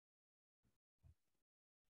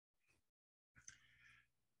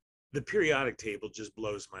the periodic table just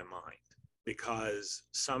blows my mind because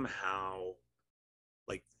somehow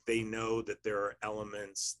like they know that there are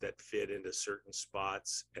elements that fit into certain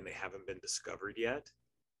spots and they haven't been discovered yet.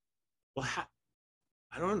 Well,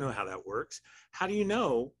 I don't know how that works. How do you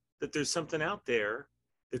know that there's something out there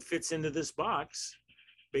that fits into this box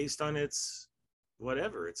based on its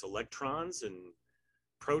whatever, its electrons and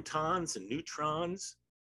protons and neutrons?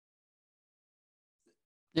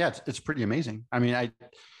 Yeah, it's pretty amazing. I mean,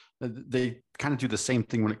 they kind of do the same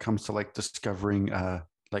thing when it comes to like discovering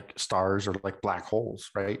like stars or like black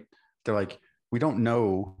holes, right? They're like, we don't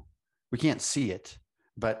know, we can't see it,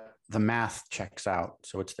 but the math checks out,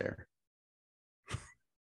 so it's there. Okay.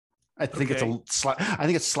 I think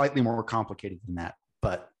it's slightly more complicated than that,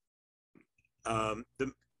 but The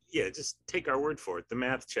Yeah, just take our word for it. The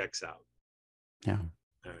math checks out. yeah.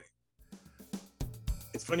 All right.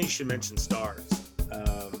 It's funny you should mention stars.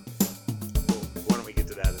 Why don't we get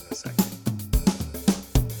to that in a second?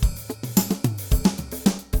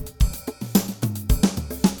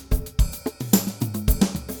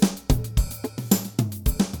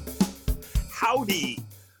 Howdy.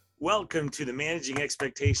 Welcome to the Managing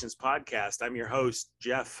Expectations podcast. I'm your host,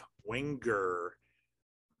 Jeff Wenger.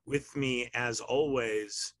 With me, as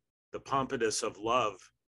always, the pompatus of love,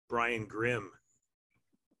 Brian Grimm.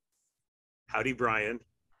 Howdy, Brian.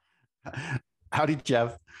 Howdy,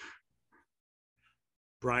 Jeff.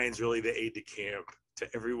 Brian's really the aide de camp to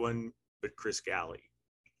everyone but Chris Galley.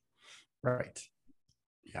 Right.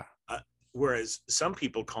 Yeah. Whereas some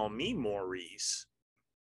people call me Maurice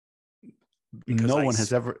because No one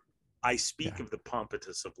has ever. I speak of the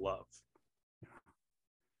pompatus of love.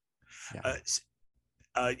 Yeah.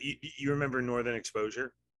 You remember Northern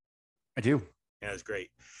Exposure? I do. Yeah, it was great.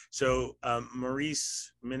 So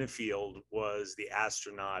Maurice Minifield was the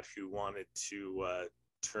astronaut who wanted to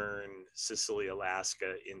turn Sicily,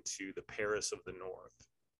 Alaska into the Paris of the North.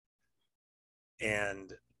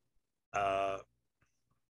 And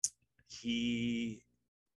he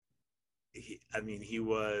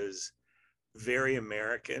was very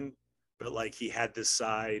American, but like he had this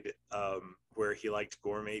side where he liked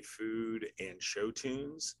gourmet food and show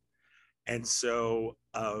tunes. And so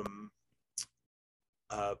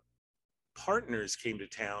partners came to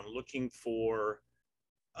town looking for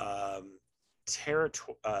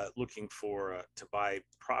territory, looking for to buy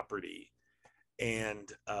property,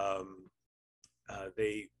 and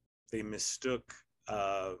they mistook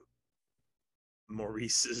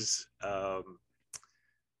Maurice's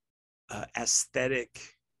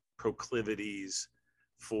aesthetic proclivities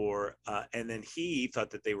for, and then he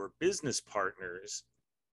thought that they were business partners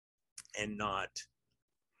and not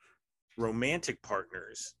romantic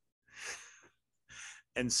partners.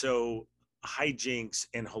 And so hijinks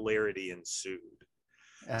and hilarity ensued.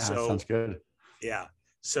 Sounds good. Yeah.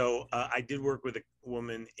 So I did work with a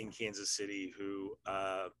woman in Kansas City who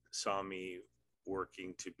saw me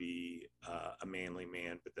working to be a manly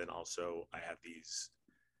man, but then also I have these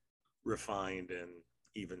refined and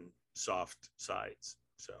even soft sides.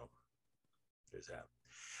 So there's that.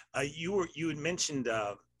 You had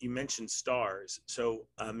mentioned stars. So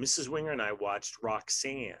Mrs. Winger and I watched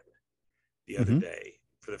Roxanne the other day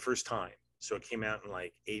for the first time. So it came out in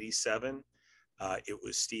like '87. It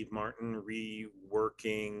was Steve Martin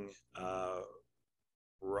reworking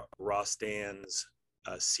Rostand's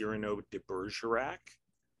Cyrano de Bergerac.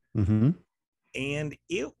 And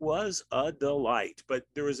it was a delight. But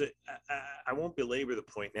there was I won't belabor the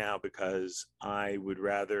point now because I would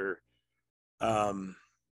rather, I'm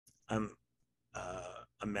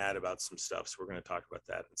mad about some stuff. So we're going to talk about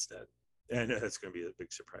that instead. And I know that's going to be a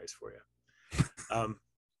big surprise for you.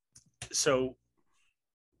 So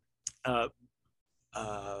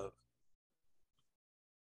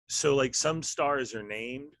like some stars are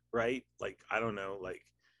named, right? Like, I don't know, like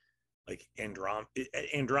Andromeda.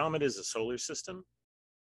 Andromeda is a solar system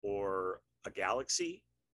or a galaxy,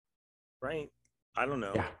 right? I don't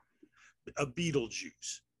know. Yeah. A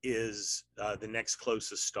Betelgeuse is the next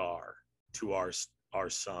closest star to our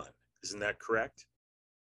sun. Isn't that correct?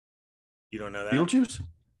 You don't know that? Beetlejuice?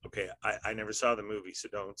 Okay, I never saw the movie, so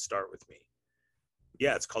don't start with me.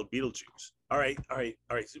 Yeah, it's called Beetlejuice. All right.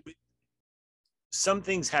 Some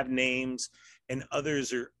things have names, and other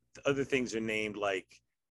things are named like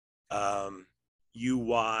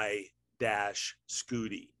UY dash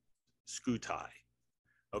Scooty.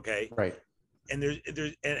 Okay. Right. And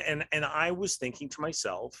and I was thinking to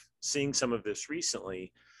myself, seeing some of this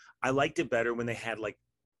recently, I liked it better when they had like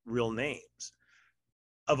real names.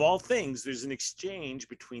 Of all things, there's an exchange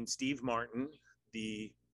between Steve Martin,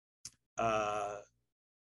 the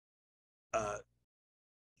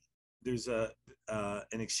there's a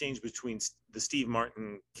an exchange between the Steve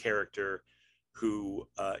Martin character, who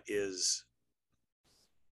is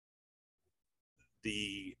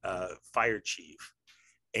the fire chief,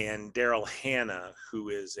 and Daryl Hannah, who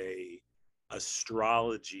is a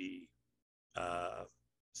astrology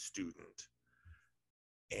student,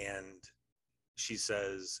 and she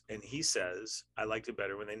says, and he says, I liked it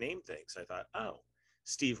better when they named things. I thought, oh,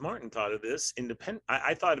 Steve Martin thought of this independent.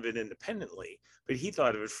 I thought of it independently, but he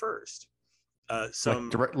thought of it first. Some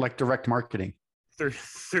like direct marketing.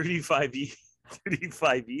 35,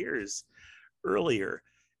 35 years earlier.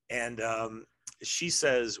 And she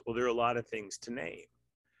says, well, there are a lot of things to name.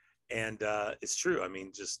 And it's true. I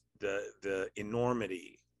mean, just the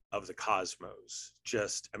enormity of the cosmos.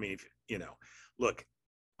 Just, I mean, if, you know, look,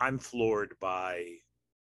 I'm floored by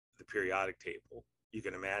the periodic table. You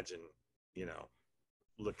can imagine, you know,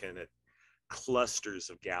 looking at clusters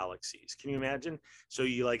of galaxies. Can you imagine? So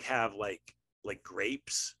you like have like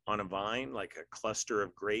grapes on a vine, like a cluster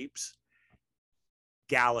of grapes,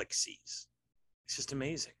 galaxies. It's just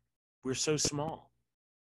amazing. We're so small.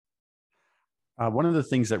 One of the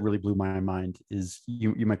things that really blew my mind is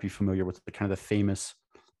you might be familiar with the kind of the famous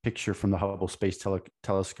picture from the Hubble Space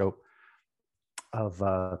Telescope of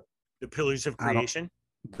The pillars of creation.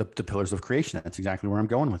 The pillars of creation. That's exactly where I'm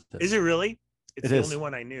going with this. Is it really? It's the is. only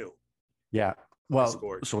one I knew. Yeah.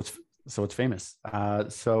 Well, so it's famous.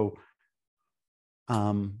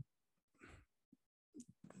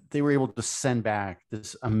 They were able to send back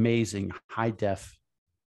this amazing high def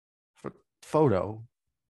photo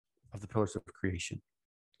of the pillars of creation,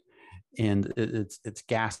 and it's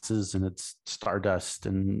gases and it's stardust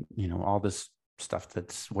and, you know, all this stuff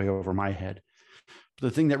that's way over my head. But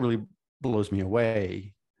the thing that really blows me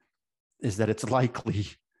away is that it's likely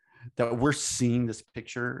that we're seeing this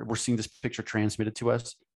picture transmitted to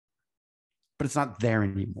us, but it's not there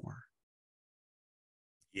anymore.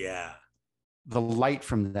 Yeah. The light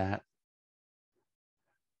from that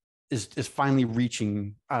is finally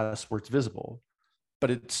reaching us where it's visible, but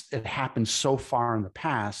it happened so far in the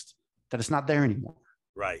past that it's not there anymore.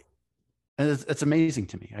 Right. And it's amazing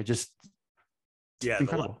to me. Yeah,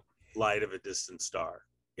 incredible. The light of a distant star.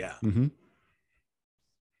 Yeah. Mm-hmm.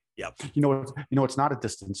 Yep. You know what's not a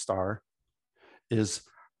distant star is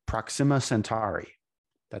Proxima Centauri.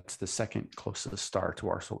 That's the second closest star to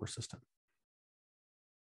our solar system.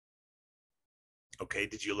 Okay.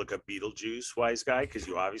 Did you look up Betelgeuse, wise guy? Because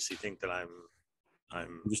you obviously think that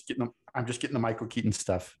I'm just getting the Michael Keaton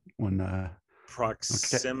stuff when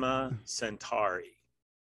Proxima Centauri.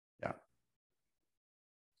 Yeah.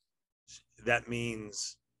 That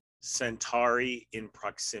means Centauri in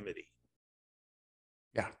proximity.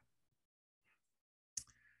 Yeah.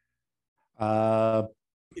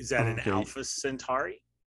 Is that an Alpha Centauri?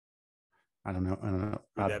 I don't know.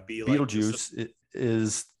 Would that be Betelgeuse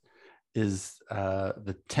is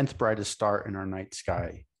the 10th brightest star in our night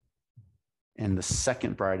sky, and the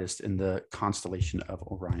second brightest in the constellation of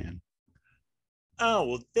Orion. Oh,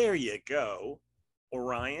 well, there you go.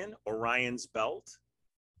 Orion's belt.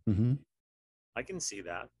 Mm-hmm. I can see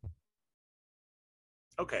that.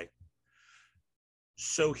 Okay.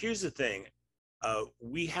 So here's the thing.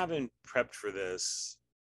 We haven't prepped for this,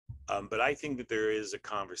 but I think that there is a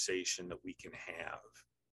conversation that we can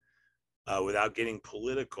have without getting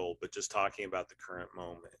political, but just talking about the current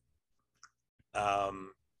moment.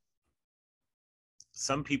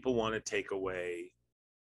 Some people want to take away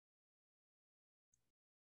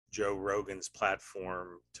Joe Rogan's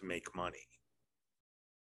platform to make money.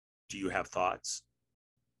 Do you have thoughts?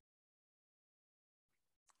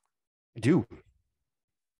 I do.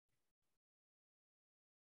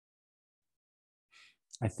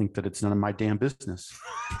 I think that it's none of my damn business.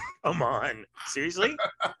 Come on. Seriously?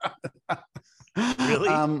 Really?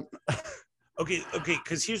 Okay.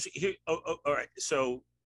 Because here. All right. So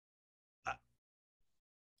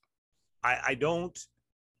I don't.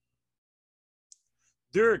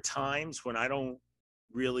 There are times when I don't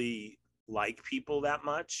really like people that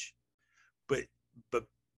much, but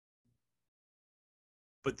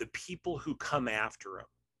the people who come after him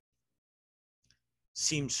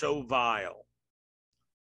seem so vile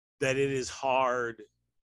that it is hard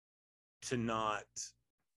to not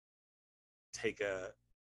take a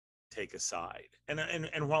side.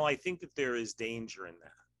 And while I think that there is danger in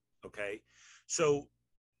that, okay, so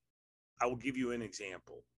I will give you an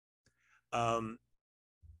example.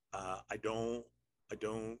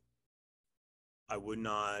 I would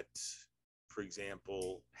not, for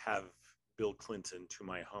example, have Bill Clinton to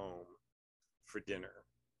my home for dinner.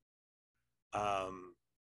 I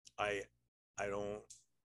don't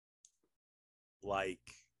like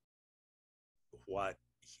what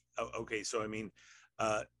okay, so I mean,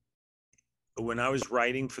 uh, when I was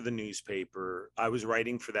writing for the newspaper, I was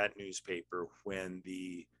writing for that newspaper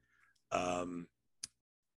um,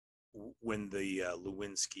 when the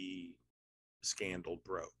Lewinsky scandal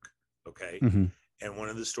broke. Okay, Hmm. and one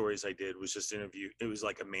of the stories I did was just interview. It was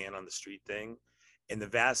like a man on the street thing, and the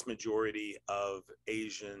vast majority of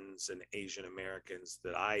Asians and Asian Americans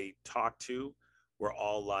that I talked to were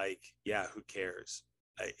all like, "Yeah, who cares?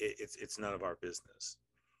 It's none of our business."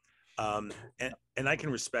 And I can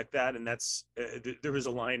respect that. And that's there was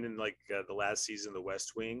a line in like the last season of The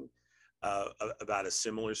West Wing about a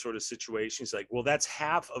similar sort of situation. He's like, well, that's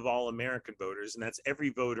half of all American voters, and that's every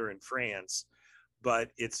voter in France,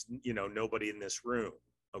 but it's nobody in this room.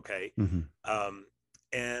 Okay, Hmm. um,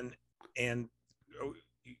 and and oh,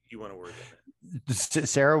 you want to word in it?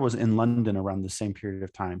 Sarah was in London around the same period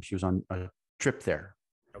of time. She was on a trip there,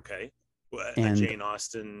 Okay, well, a and Jane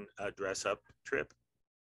Austen dress up trip.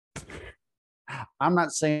 I'm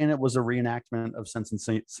not saying it was a reenactment of Sense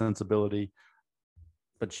and Sensibility,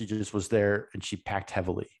 but she just was there and she packed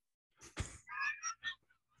heavily.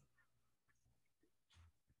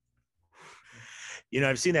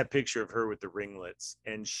 I've seen that picture of her with the ringlets,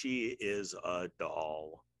 and she is a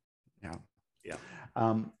doll. Yeah.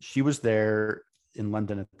 Yeah. She was there in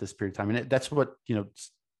London at this period of time. And that's what,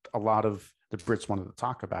 a lot of the Brits wanted to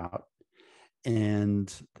talk about.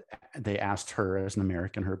 And they asked her as an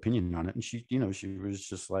American, her opinion on it. And she was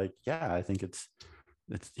just like, yeah, I think it's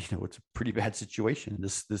it's a pretty bad situation.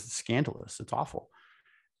 This is scandalous. It's awful.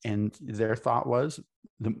 And their thought was,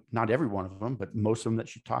 not every one of them, but most of them that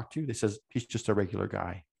she talked to, they says, he's just a regular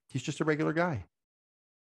guy. He's just a regular guy.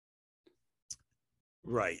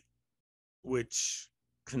 Right. Which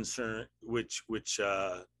confirms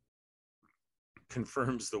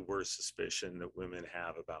the worst suspicion that women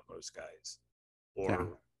have about most guys, Yeah.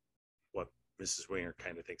 or what Mrs. Winger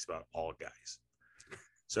kind of thinks about all guys.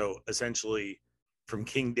 So essentially, from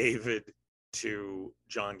King David to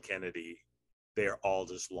John Kennedy, they are all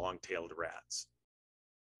just long-tailed rats,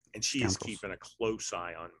 and she is Scoundrels. keeping a close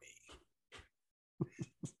eye on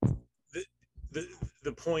me. the the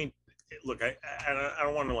the point. Look, I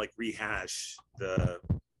don't want to like rehash the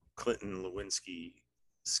Clinton Lewinsky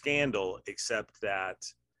scandal, except that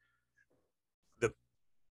the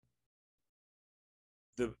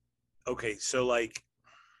the okay, so like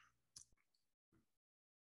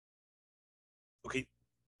okay,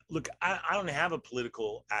 look, I don't have a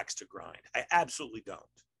political axe to grind. I absolutely don't.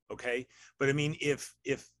 Okay, but I mean, if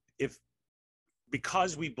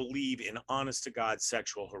because we believe in honest to God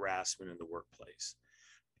sexual harassment in the workplace,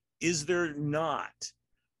 is there not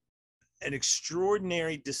an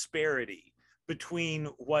extraordinary disparity between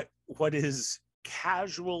what is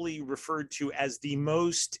casually referred to as the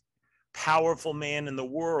most powerful man in the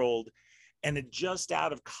world and a just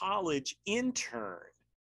out of college intern,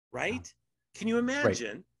 right? Can you Right.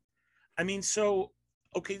 imagine? I mean, so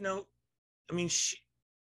okay, no, I mean she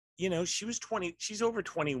was 20, she's over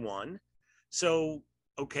 21. So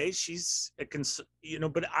okay, she's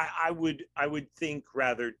but I would think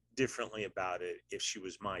rather differently about it if she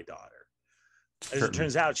was my daughter. As it Certainly.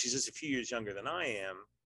 turns out, she's just a few years younger than I am,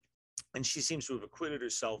 and she seems to have acquitted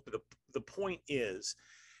herself. But the point is,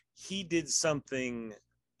 he did something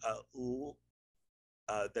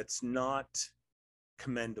that's not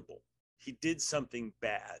commendable. He did something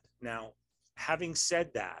bad. Now, having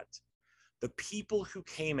said that, the people who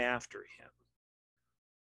came after him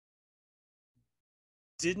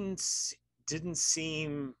didn't didn't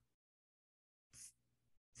seem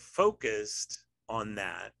focused on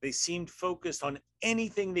that. They seemed focused on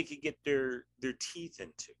anything they could get their teeth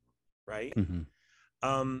into, right? Mm-hmm.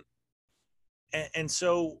 Um, and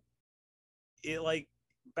so it like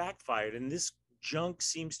backfired, and this junk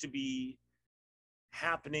seems to be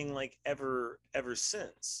happening like ever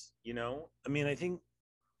since. I mean, I think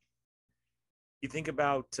you think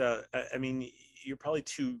about. I mean, you're probably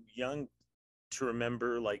too young to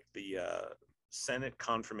remember like the Senate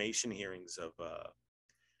confirmation hearings of.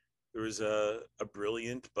 There was a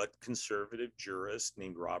brilliant but conservative jurist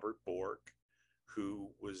named Robert Bork,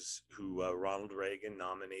 who Ronald Reagan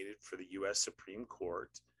nominated for the U.S. Supreme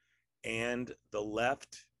Court, and the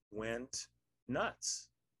left went nuts,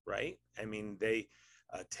 right? I mean,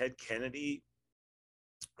 Ted Kennedy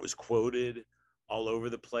was quoted all over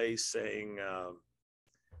the place saying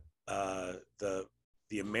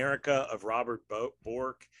the America of Robert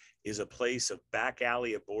Bork is a place of back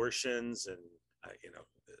alley abortions and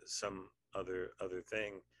some other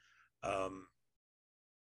thing. Um,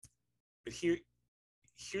 but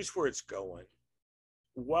here's where it's going.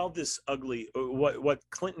 While this ugly, what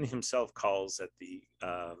Clinton himself calls at the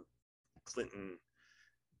Clinton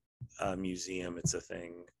museum. It's a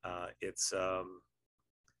thing. It's the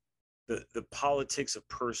politics of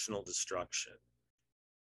personal destruction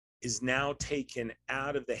is now taken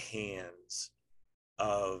out of the hands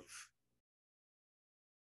of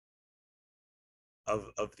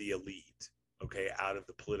the elite, okay, out of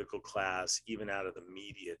the political class, even out of the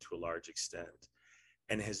media to a large extent,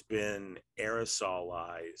 and has been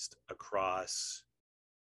aerosolized across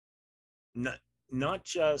not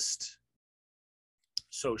just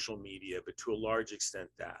social media, but to a large extent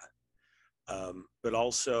that, but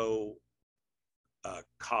also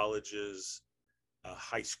colleges,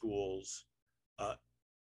 high schools, uh,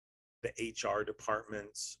 the HR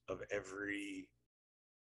departments of every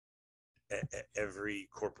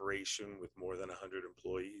corporation with more than 100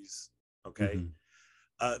 employees. Okay.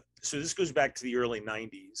 Mm-hmm. So this goes back to the early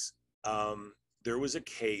 90s. There was a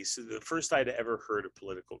case, the first I'd ever heard of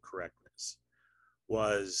political correctness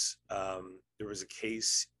was there was a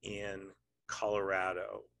case in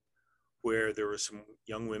Colorado where there were some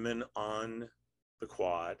young women on the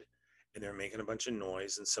quad and they're making a bunch of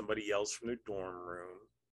noise and somebody yells from their dorm room,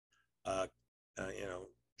 uh, you know,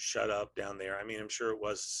 shut up down there. I mean, I'm sure it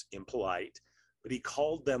was impolite, but he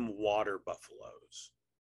called them water buffaloes.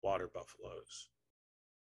 Water buffaloes.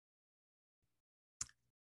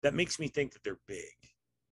 That makes me think that they're big.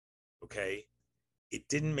 Okay. It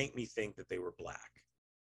didn't make me think that they were black,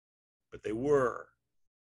 but they were.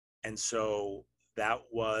 And so that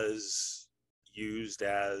was used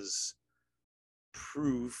as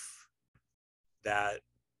proof that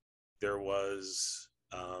there was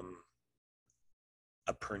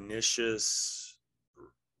a pernicious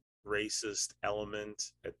racist element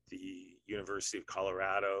at the University of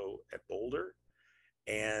Colorado at Boulder.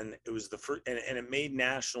 And it was the first, and it made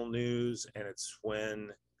national news. And it's when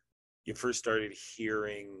you first started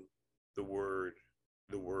hearing the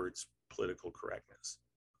words political correctness.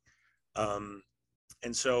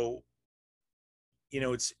 And so, you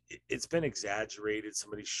know, it's been exaggerated.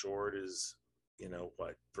 Somebody short is, you know,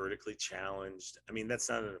 what, vertically challenged. I mean, that's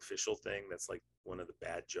not an official thing. That's like one of the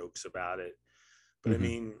bad jokes about it. But Mm-hmm. I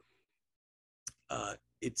mean,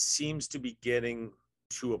 it seems to be getting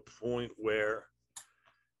to a point where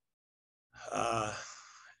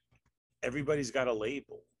everybody's got a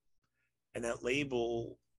label, and that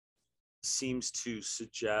label seems to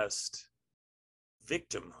suggest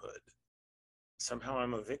victimhood. Somehow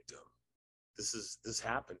I'm a victim. This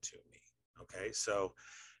happened to me. Okay, so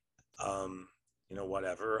you know,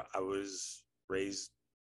 whatever. I was raised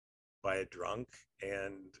by a drunk,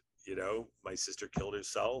 and you know, my sister killed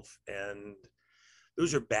herself, and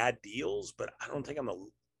those are bad deals. But I don't think I'm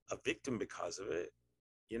a victim because of it.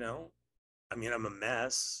 You know, I mean, I'm a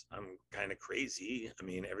mess. I'm kind of crazy. I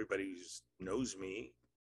mean, everybody who knows me,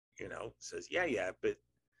 you know, says, yeah, yeah, but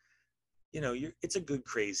you know, it's a good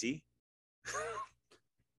crazy.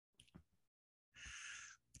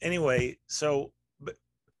 Anyway, so, but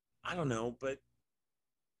I don't know, but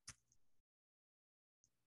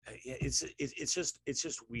yeah, it's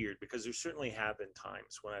just weird because there certainly have been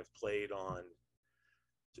times when I've played on,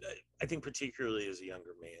 I think particularly as a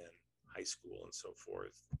younger man, high school and so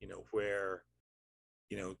forth, you know, where,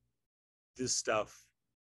 you know, this stuff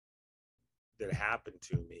that happened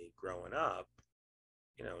to me growing up,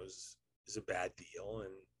 you know, is a bad deal.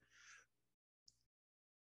 And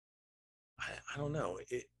I don't know,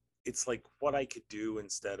 it's like what I could do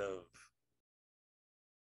instead of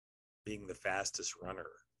being the fastest runner,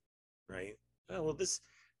 right? Oh, well, this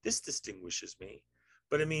distinguishes me.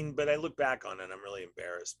 But I mean, but I look back on it, I'm really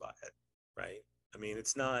embarrassed by it, right? I mean,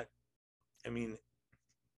 it's not, I mean,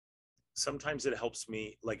 sometimes it helps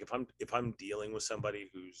me, like if I'm dealing with somebody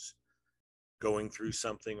who's going through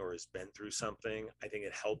something or has been through something, I think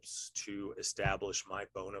it helps to establish my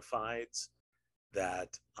bona fides that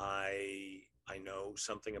I know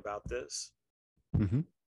something about this. Mm-hmm.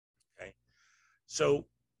 Okay. So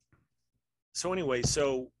anyway,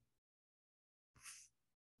 so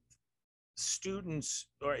students,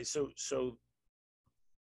 all right, so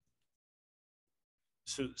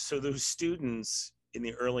those students in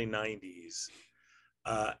the early 90s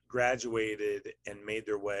graduated and made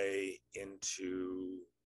their way into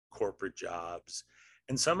corporate jobs,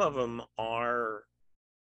 and some of them are,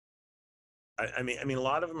 I mean a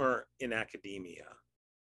lot of them are in academia,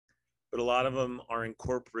 but a lot of them are in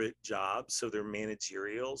corporate jobs, so they're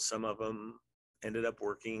managerial. Some of them ended up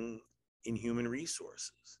working in human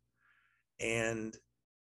resources, and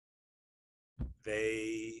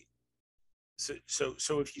they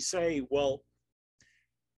so if you say, well,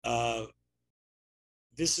 uh,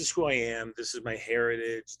 this is who I am, this is my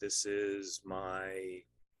heritage, this is my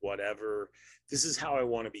whatever, this is how I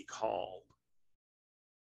want to be called.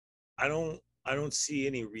 I don't see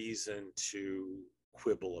any reason to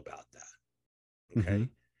quibble about that. Mm-hmm. Okay.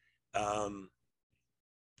 Um,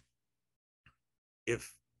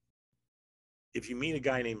 if you meet a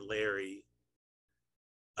guy named Larry,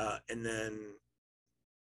 and then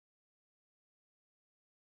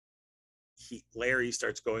Larry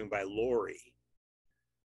starts going by Lori,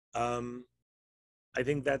 um, I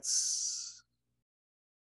think that's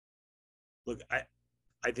look.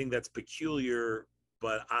 I think that's peculiar,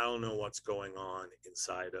 but I don't know what's going on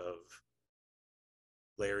inside of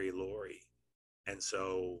Larry Lori, and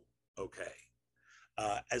so okay.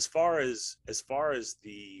 As far as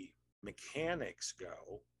the mechanics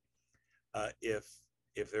go,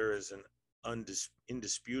 if there is an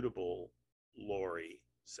indisputable Lori,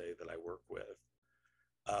 say that I work with,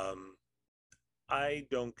 um, I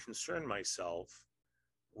don't concern myself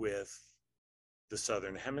with the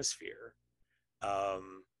southern hemisphere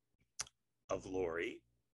um, of Lori,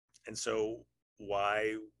 and so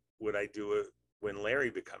why would I do it when Larry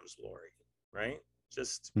becomes Lori? Right?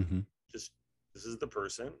 Just Mm-hmm. just this is the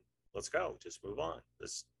person. Let's go. Just move on.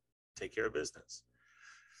 Let's take care of business.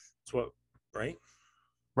 That's what, right?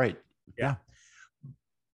 Right. Yeah. Yeah,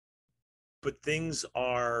 But things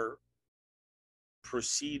are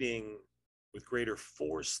proceeding with greater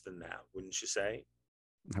force than that, wouldn't you say?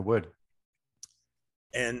 I would.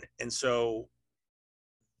 And so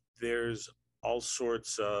there's all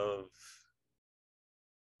sorts of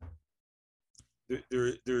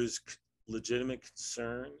there's legitimate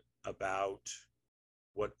concern about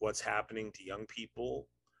what's happening to young people.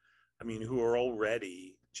 I mean, who are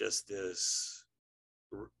already just this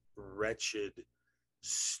wretched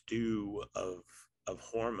stew of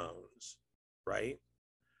hormones, right?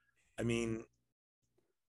 I mean,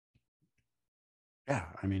 Yeah.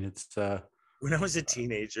 I mean, it's when I was a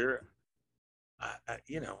teenager,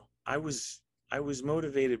 you know, I was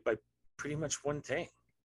motivated by pretty much one thing,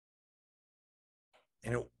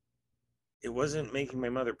 and it wasn't making my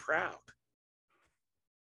mother proud.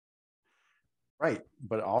 right.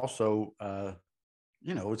 But also,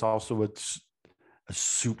 it's also a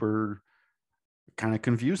super kind of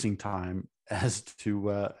confusing time as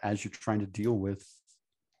to as you're trying to deal with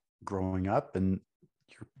growing up and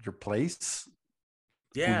your place,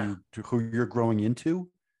 Yeah, who you're growing into,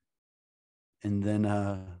 and then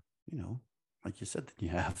like you said, then you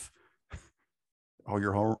have all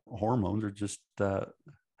your hormones are just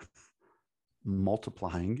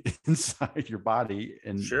multiplying inside your body,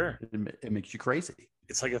 and sure. it makes you crazy.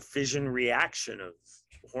 It's like a fission reaction of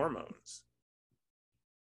hormones.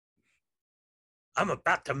 I'm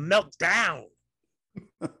about to melt down.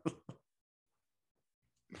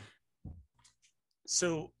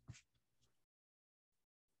 So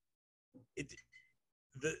it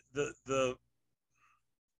the the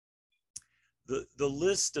the the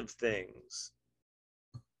list of things.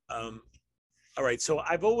 Um, all right. So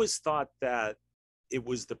I've always thought that it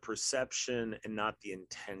was the perception and not the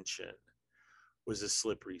intention was a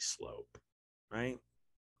slippery slope, right?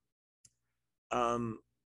 Um,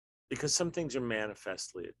 because some things are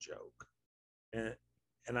manifestly a joke,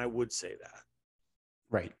 and I would say that.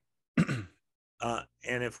 Right.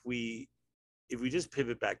 And if we just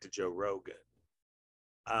pivot back to Joe Rogan,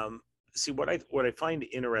 um, see what I find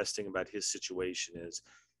interesting about his situation is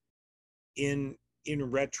in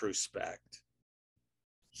retrospect,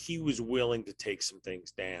 he was willing to take some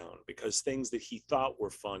things down because things that he thought were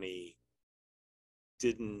funny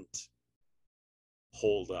didn't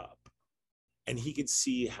hold up, and he could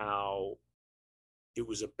see how it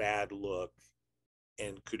was a bad look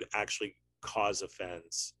and could actually cause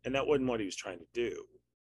offense, and that wasn't what he was trying to do.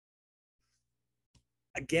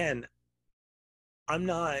 Again, I'm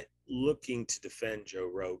not looking to defend Joe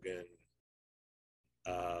Rogan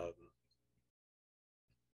um,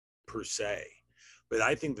 per se, but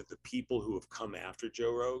I think that the people who have come after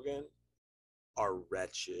Joe Rogan are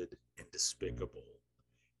wretched and despicable.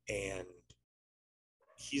 And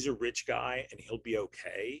he's a rich guy and he'll be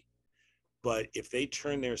okay. But if they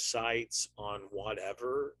turn their sights on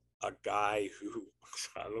whatever, a guy who,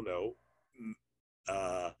 I don't know,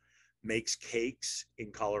 uh, makes cakes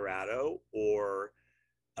in Colorado or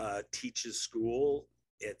teaches school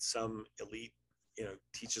at some elite,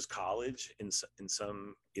 teaches college in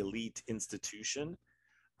some elite institution,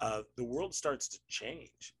 the world starts to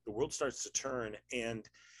change. The world starts to turn, and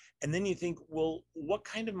then you think, well, what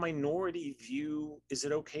kind of minority view is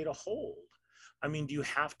it okay to hold? I mean, do you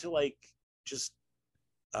have to like just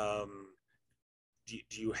um, do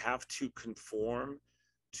you have to conform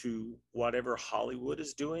to whatever Hollywood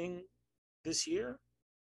is doing this year?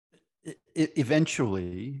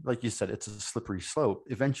 Eventually, like you said, it's a slippery slope.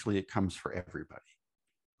 Eventually, it comes for everybody.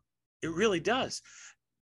 It really does.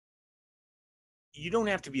 You don't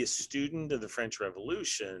have to be a student of the French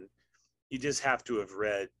Revolution. You just have to have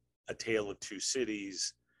read A Tale of Two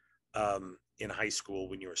Cities in high school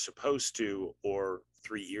when you were supposed to, or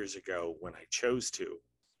 3 years ago when I chose to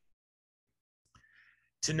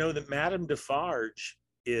know that Madame Defarge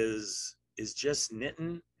is just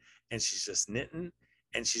knitting, and she's just knitting,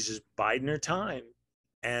 and she's just biding her time,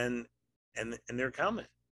 and they're coming,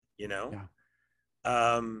 you know.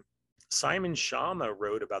 Yeah. Simon Schama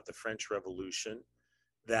wrote about the French Revolution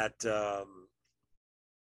that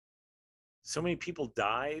so many people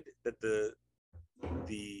died that the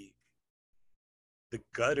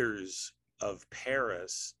gutters of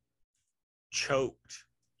Paris choked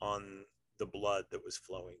on the blood that was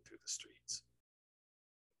flowing through the streets.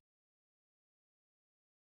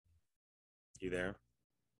 You there?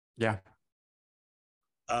 Yeah.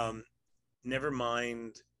 Never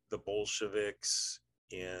mind the Bolsheviks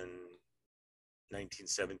in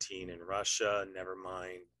 1917 in Russia, never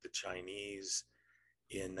mind the Chinese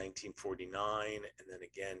in 1949, and then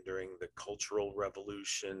again during the Cultural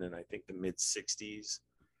Revolution and I think the mid 60s.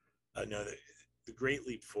 No, the Great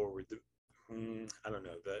Leap Forward, I don't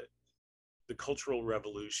know, the Cultural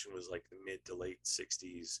Revolution was like the mid to late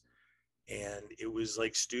 60s, and it was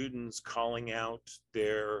like students calling out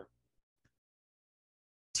their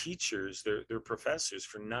teachers, their professors,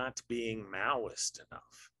 for not being Maoist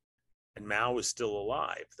enough. And Mao was still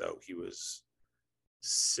alive, though he was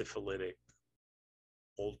syphilitic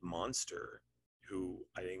old monster who,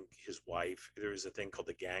 I think his wife, there was a thing called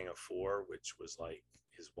the Gang of Four, which was like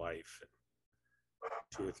his wife and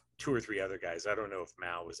two or three other guys. I don't know if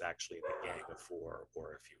Mao was actually in the Gang of Four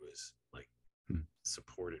or if he was like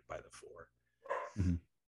supported by the Four. Mm-hmm.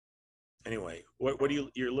 Anyway, what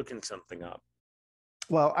do you're looking something up?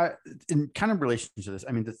 Well, in kind of relation to this,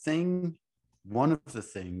 I mean, one of the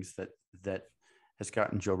things that has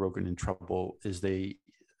gotten Joe Rogan in trouble is a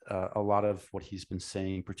lot of what he's been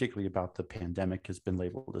saying, particularly about the pandemic, has been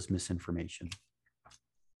labeled as misinformation.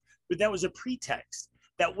 But that was a pretext.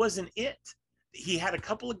 That wasn't it. He had a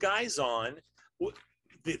couple of guys on.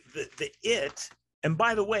 And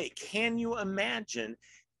by the way, can you imagine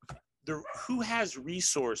who has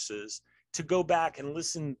resources to go back and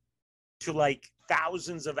listen to like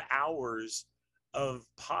thousands of hours of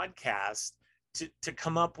podcasts to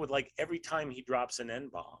come up with like every time he drops an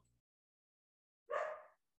N-bomb?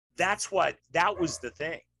 That was the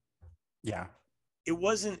thing. Yeah. It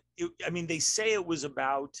wasn't, I mean, they say it was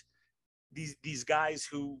about these guys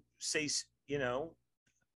who say, you know,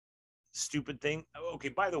 stupid thing. Okay,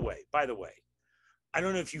 by the way, I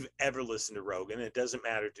don't know if you've ever listened to Rogan. It doesn't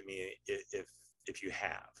matter to me if you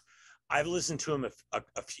have. I've listened to him a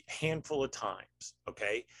handful of times.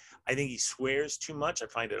 Okay, I think he swears too much. I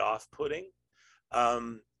find it off-putting.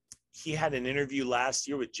 He had an interview last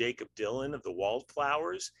year with Jacob Dylan of the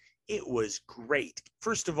Waldflowers. It was great.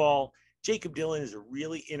 First of all, Jacob Dylan is a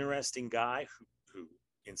really interesting guy who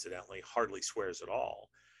incidentally hardly swears at all.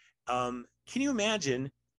 Can you imagine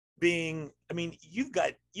being? I mean, you've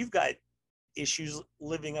got issues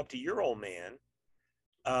living up to your old man.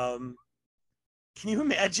 Can you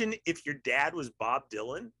imagine if your dad was Bob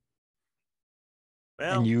Dylan?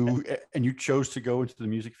 Well, and you chose to go into the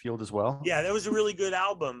music field as well. Yeah, that was a really good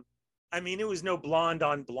album. I mean, it was no Blonde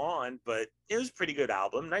on Blonde, but it was a pretty good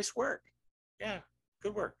album. Nice work. Yeah,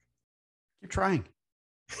 good work. You're trying.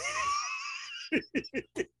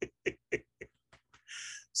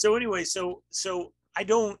 So anyway, so I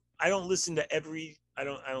don't listen to I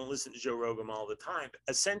don't listen to Joe Rogan all the time.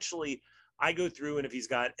 Essentially, I go through, and if he's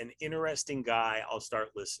got an interesting guy, I'll start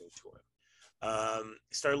listening to him.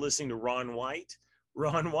 Start listening to Ron White.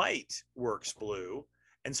 Ron White works blue.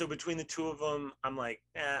 And so between the two of them, I'm like,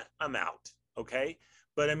 I'm out. Okay.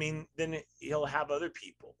 But I mean, then he'll have other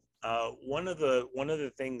people. One of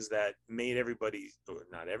the things that made everybody, or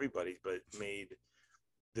not everybody, but made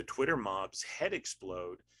the Twitter mob's head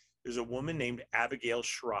explode. There's a woman named Abigail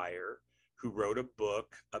Shrier who wrote a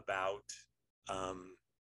book about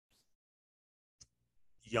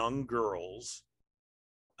young girls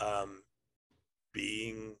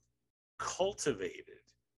being cultivated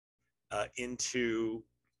into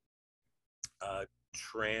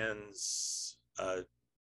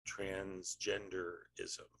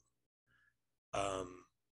transgenderism.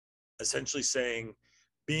 Essentially saying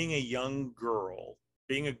being a girl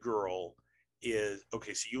is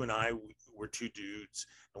okay. So you and I were two dudes,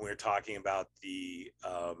 and we were talking about the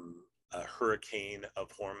hurricane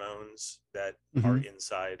of hormones that are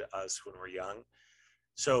inside us when we're young.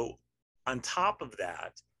 So on top of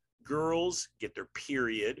that, girls get their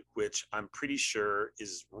period, which I'm pretty sure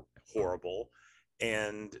is horrible.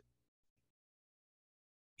 And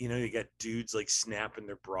you got dudes like snapping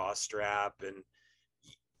their bra strap, and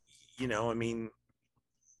you're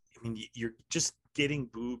just getting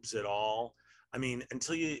boobs at all. I mean,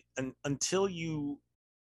 until you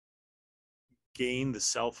gain the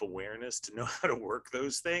self-awareness to know how to work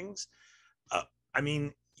those things, uh, I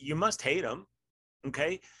mean, you must hate them.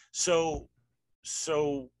 Okay. So,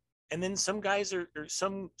 so, and then some guys or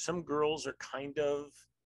some girls are kind of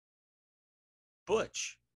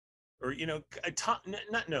butch, or,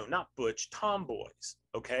 not butch, tomboys.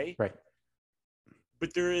 Okay. Right.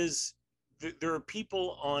 But there are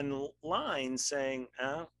people online saying,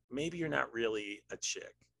 maybe you're not really a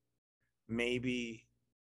chick. Maybe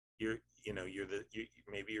you're,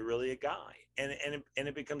 maybe you're really a guy. And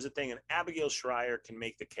it becomes a thing. And Abigail Schreier can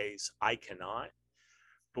make the case. I cannot.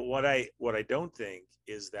 But what I don't think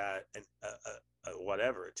is that a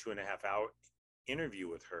 2.5 hour interview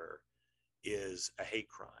with her is a hate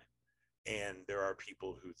crime. And there are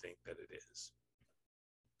people who think that it is.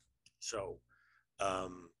 So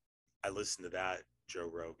I listened to that Joe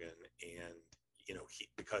Rogan, and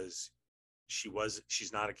because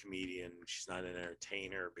she's not a comedian, she's not an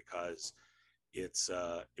entertainer, because it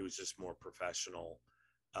was just more professional.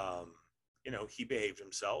 He behaved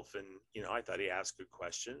himself, and I thought he asked good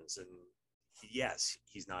questions. And yes,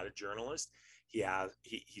 he's not a journalist.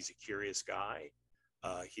 He's a curious guy.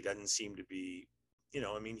 He doesn't seem to be,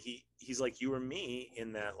 he's like you or me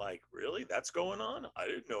in that, like, really, that's going on? I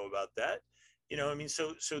didn't know about that.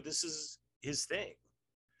 So this is his thing.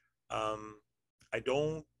 I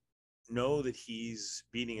don't know that he's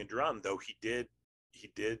beating a drum, though. He did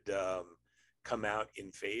come out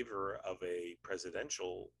in favor of a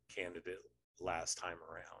presidential candidate last time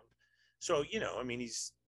around. So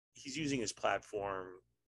he's using his platform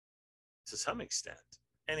to some extent.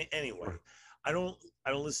 Anyway, I don't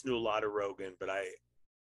listen to a lot of Rogan, but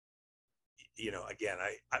again,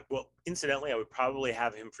 well, incidentally, I would probably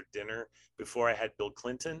have him for dinner before I had Bill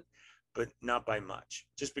Clinton, but not by much,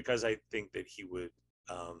 just because I think that he would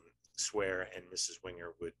swear, and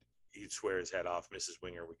he'd swear his head off. Mrs.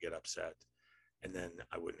 Winger would get upset, and then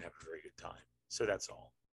I wouldn't have a very good time. So that's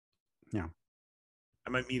all. Yeah. I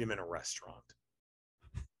might meet him in a restaurant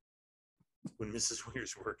when Mrs.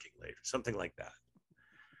 Winger's working later, something like that.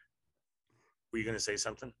 Were you going to say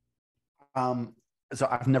something? So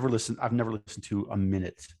I've never listened to a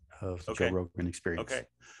minute of the Joe Rogan Experience. Okay.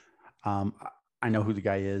 I know who the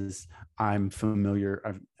guy is. I'm familiar.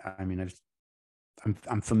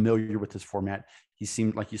 I'm familiar with his format. He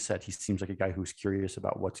seemed, like you said, he seems like a guy who's curious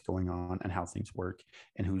about what's going on and how things work,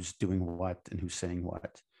 and who's doing what and who's saying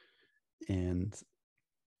what. And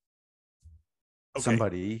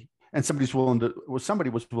somebody was willing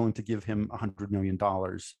to give him $100 million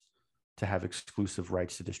to have exclusive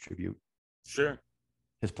rights to distribute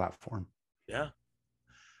his platform. Yeah.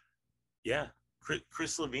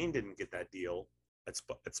 Chris Levine didn't get that deal at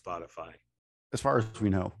Spotify, as far as we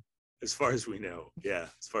know. As far as we know. Yeah,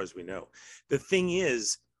 as far as we know. The thing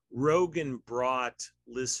is, Rogan brought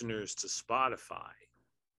listeners to Spotify.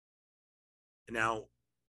 Now,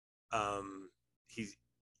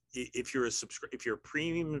 if you're a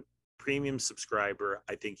premium subscriber,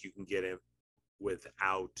 I think you can get it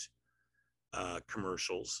without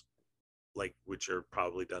commercials, which are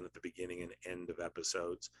probably done at the beginning and end of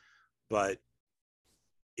episodes. But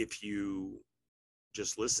if you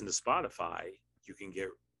just listen to Spotify, you can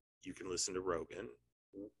listen to Rogan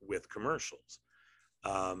with commercials.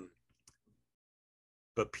 But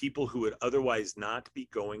people who would otherwise not be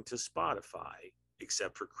going to Spotify,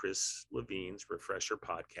 except for Chris Levine's Refresher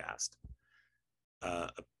podcast,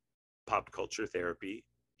 Pop Culture Therapy,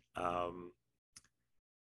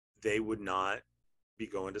 they would not be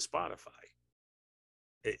going to Spotify,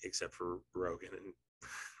 except for Rogan.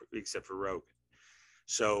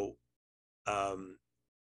 So,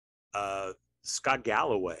 Scott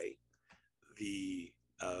Galloway, the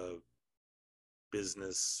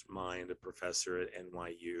business mind, a professor at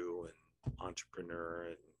NYU and entrepreneur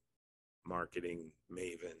and marketing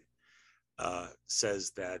maven,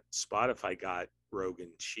 says that Spotify got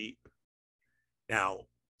Rogan cheap. Now,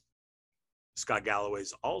 Scott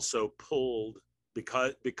Galloway's also pulled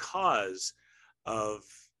because of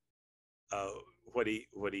what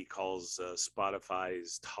he calls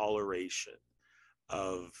Spotify's toleration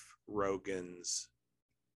of Rogan's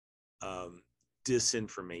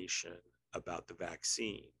disinformation about the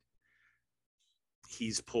vaccine.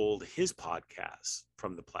 He's pulled his podcasts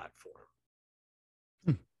from the platform.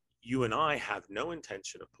 You and I have no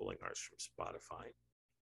intention of pulling ours from Spotify.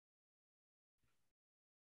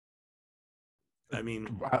 I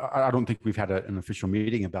mean, I don't think we've had an official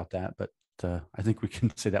meeting about that, but I think we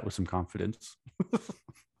can say that with some confidence.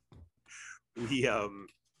 we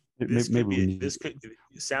Maybe we need.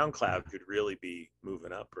 SoundCloud could really be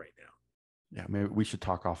moving up right now. Yeah, maybe we should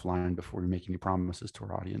talk offline before we make any promises to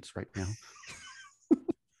our audience right now.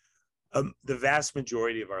 The vast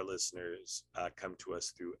majority of our listeners come to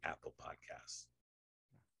us through Apple Podcasts.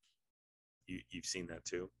 You've seen that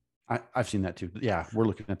too. I've seen that too. Yeah, we're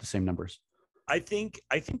looking at the same numbers. I think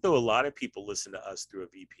though a lot of people listen to us through a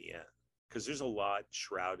VPN because there's a lot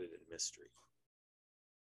shrouded in mystery.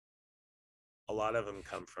 A lot of them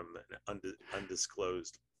come from an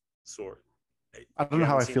undisclosed source. I don't know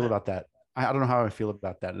how I feel about that. I don't know how I feel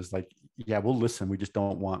about that. It's like, yeah, we'll listen. We just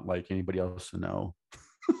don't want like anybody else to know.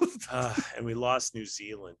 And we lost New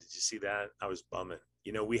Zealand. Did you see that? I was bumming.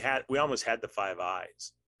 You know, we almost had the Five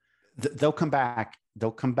Eyes. They'll come back.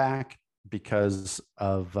 They'll come back because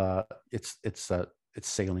of it's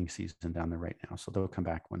sailing season down there right now. So they'll come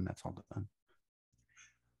back when that's all done.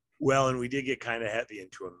 Well, and we did get kind of heavy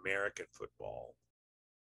into American football,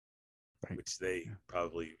 right, which they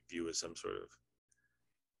probably view as some sort of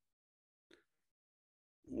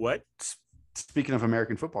what? Speaking of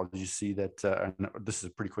American football, did you see that? This is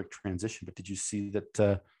a pretty quick transition, but did you see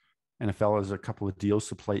that NFL has a couple of deals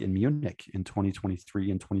to play in Munich in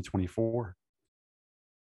 2023 and 2024?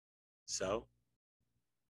 So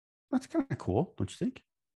that's kind of cool, don't you think?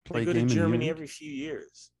 Play go to Germany every few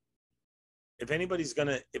years. If anybody's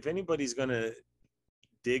gonna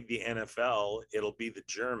dig the NFL, it'll be the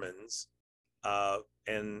Germans,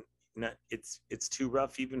 and it's too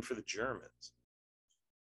rough even for the Germans.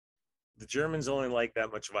 The Germans only like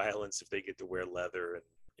that much violence if they get to wear leather and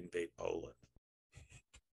invade Poland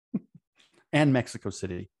and Mexico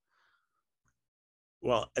City.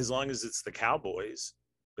 Well, as long as it's the Cowboys,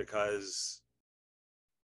 because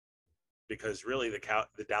really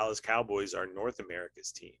the Dallas Cowboys are North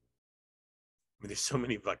America's team. I mean, there's so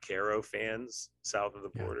many Vaquero fans south of the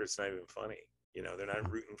border. It's not even funny. You know, they're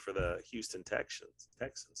not rooting for the Houston Texans.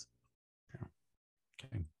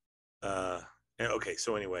 Okay. Okay.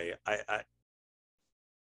 So anyway, I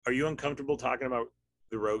are you uncomfortable talking about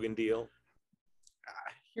the Rogan deal?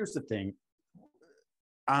 Here's the thing.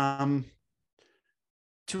 To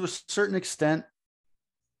a certain extent,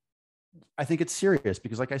 I think it's serious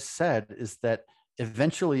because, like I said, is that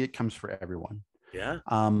eventually it comes for everyone. Yeah.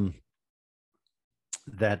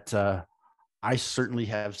 That I certainly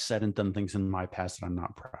have said and done things in my past that I'm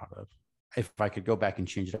not proud of. If I could go back and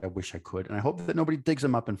change it, I wish I could. And I hope that nobody digs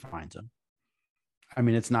them up and finds them. I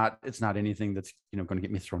mean, it's not anything that's, going to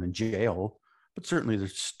get me thrown in jail, but certainly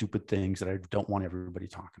there's stupid things that I don't want everybody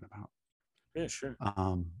talking about. Yeah, sure.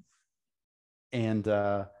 And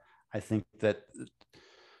I think that,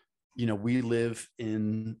 we live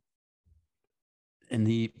in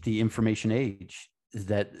the information age,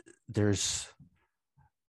 that there's,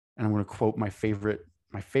 and I'm going to quote my favorite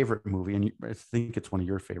movie, and I think it's one of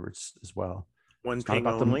your favorites as well. One Thing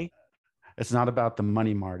Only. It's not about the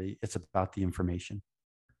money, Marty. It's about the information.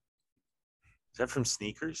 Is that from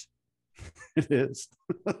Sneakers? It is.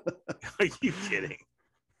 Are you kidding?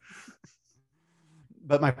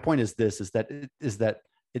 But my point is this: is that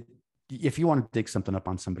if you want to dig something up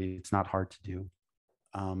on somebody, it's not hard to do.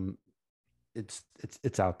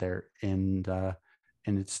 It's out there, and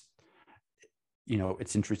it's,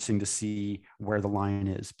 it's interesting to see where the line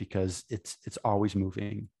is because it's always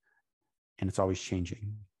moving and it's always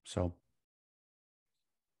changing. So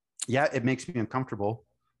yeah, it makes me uncomfortable.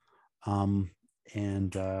 And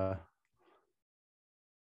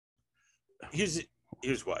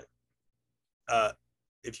here's what,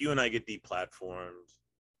 if you and I get deplatformed,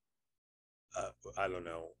 I don't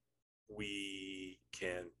know, we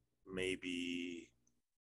can maybe,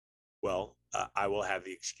 I will have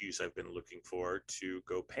the excuse I've been looking for to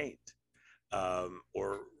go paint,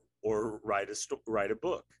 or write a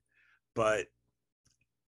book. But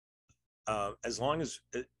as long as,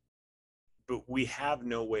 but we have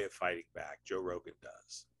no way of fighting back. Joe Rogan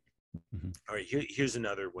does. Mm-hmm. All right, here's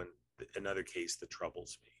another case that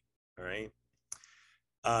troubles me. All right,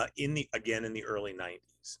 in the early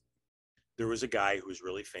 90s, there was a guy who was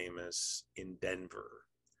really famous in Denver.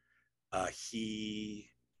 He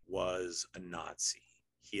was a Nazi.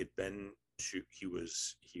 He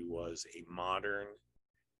was a modern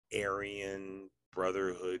Aryan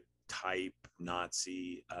Brotherhood type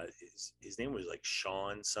Nazi. His name was like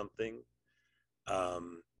Sean something.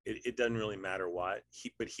 It doesn't really matter what.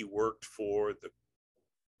 But he worked for the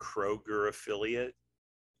Kroger affiliate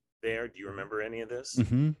there. Do you remember any of this?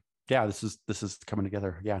 Mm-hmm. Yeah, this is coming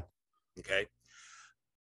together. Yeah. Okay.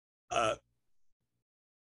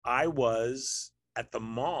 I was at the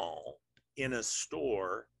mall in a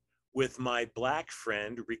store with my black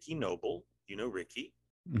friend Ricky Noble. You know Ricky.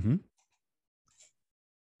 Mm-hmm.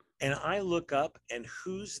 And I look up, and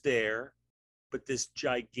who's there but this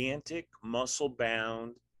gigantic, muscle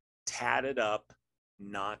bound, tatted up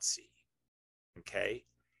Nazi. Okay.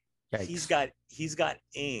 Yikes. He's got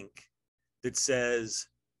ink that says,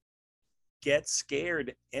 "Get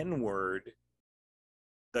scared, N-word.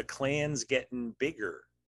 The Klan's getting bigger."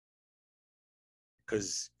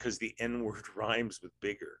 Because the N-word rhymes with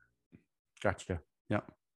bigger. Gotcha. Yeah.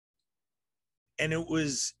 And it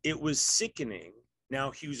was sickening.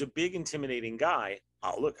 Now, he was a big, intimidating guy.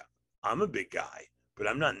 Oh, look, I'm a big guy, but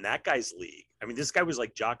I'm not in that guy's league. I mean, this guy was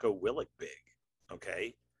like Jocko Willink big.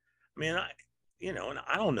 Okay. I mean, and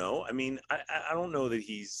I don't know. I mean, I don't know that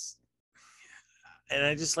he's, and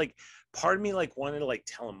I just like, part of me like wanted to like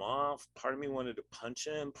tell him off. Part of me wanted to punch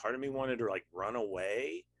him. Part of me wanted to like run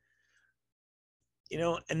away.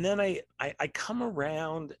 And then I come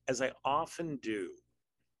around, as I often do.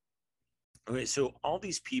 Okay, so all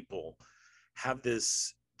these people have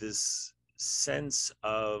this sense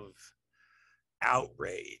of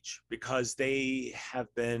outrage because they have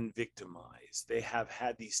been victimized. They have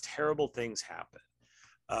had these terrible things happen.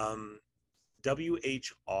 Um,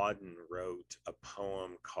 W.H. Auden wrote a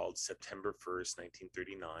poem called September 1st,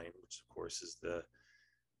 1939, which of course is the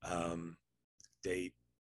date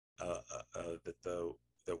that the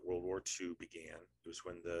World War II began. It was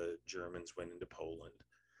when the Germans went into Poland.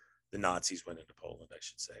 The Nazis went into Poland, I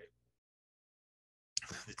should say.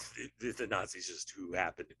 The Nazis, just who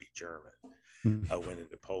happened to be German, went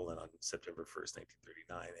into Poland on September 1st,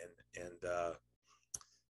 1939.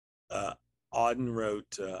 And Auden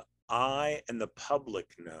wrote, "I and the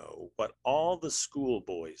public know what all the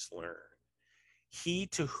schoolboys learn. He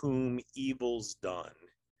to whom evil's done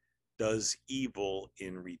does evil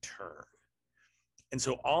in return." And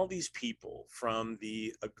so all these people, from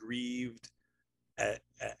the aggrieved at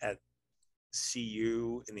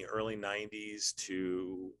CU in the early 90s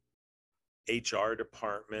to HR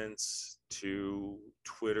departments to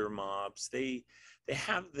Twitter mobs, they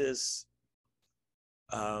have this,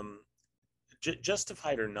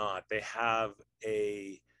 justified or not, they have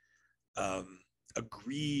a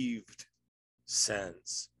aggrieved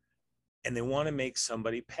sense, and they want to make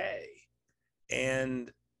somebody pay.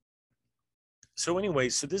 And so anyway,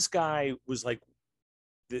 so this guy was like,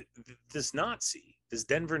 this Nazi, this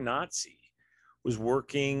Denver Nazi, was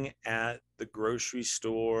working at the grocery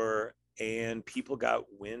store, and people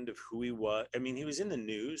got wind of who he was. I mean, he was in the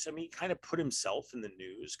news. I mean, he kind of put himself in the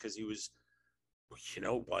news because he was,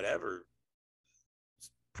 whatever,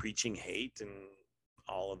 preaching hate and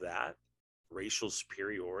all of that, racial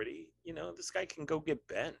superiority. This guy can go get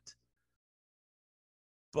bent.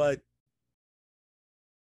 But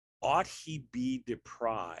ought he be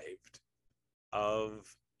deprived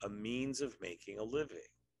of a means of making a living?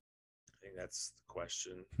 I think that's the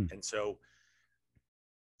question. And so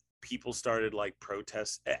people started like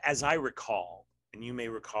protests, as I recall, and you may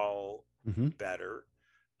recall better.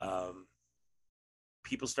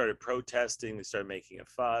 People started protesting. They started making a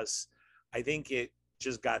fuss. I think it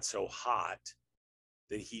just got so hot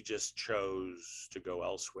that he just chose to go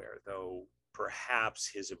elsewhere, though perhaps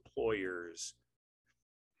his employers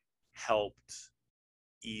helped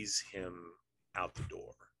ease him out the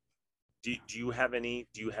door. Do you have any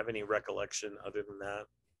recollection other than that?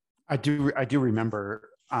 I do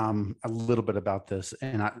remember a little bit about this,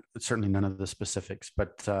 and certainly none of the specifics,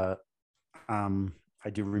 but I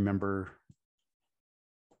do remember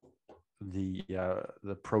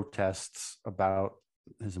the protests about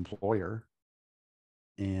his employer,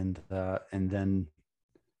 and then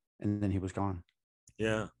he was gone.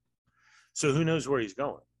 Yeah. So who knows where he's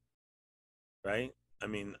going, right? I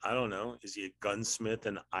mean, I don't know. Is he a gunsmith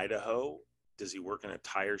in Idaho? Does he work in a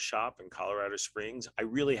tire shop in Colorado Springs? I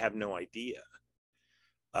really have no idea.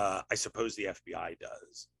 I suppose the FBI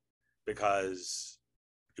does, because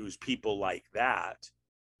it was people like that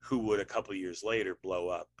who would a couple of years later blow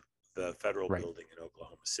up the federal building in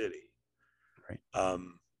Oklahoma City. Right.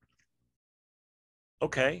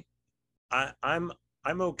 Okay. I'm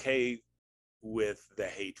okay with the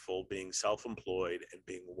hateful being self-employed and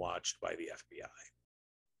being watched by the FBI.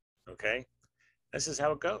 Okay. This is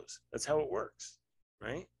how it goes. That's how it works.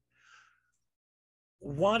 Right.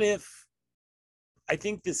 What if, I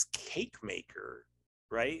think this cake maker,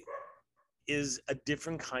 right, is a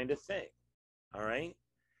different kind of thing. All right.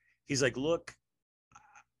 He's like, look,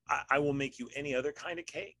 I will make you any other kind of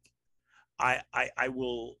cake. I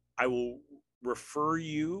will refer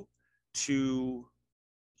you to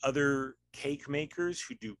other cake makers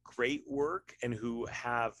who do great work and who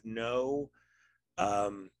have no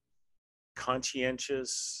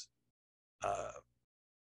conscientious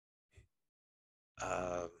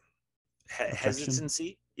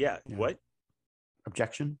hesitancy. Yeah. Yeah. What?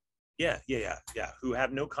 Objection. Yeah. Who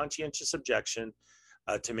have no conscientious objection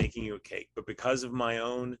to making you a cake, but because of my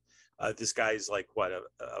own, this guy's like what,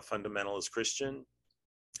 a fundamentalist Christian?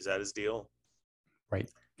 Is that his deal? Right.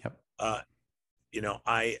 Yep. You know,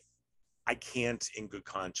 I can't in good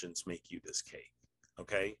conscience make you this cake.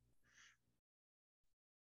 Okay.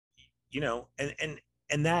 You know,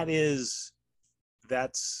 and that's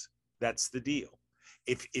the deal.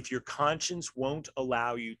 If your conscience won't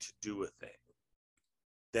allow you to do a thing,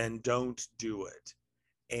 then don't do it.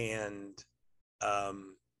 And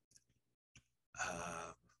um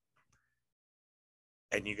uh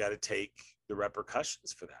and you got to take the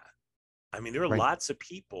repercussions for that. I mean, there are Right. lots of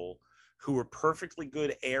people who were perfectly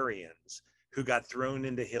good Aryans who got thrown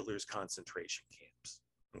into Hitler's concentration camps.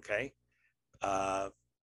 Okay.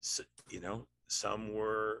 So, you know, some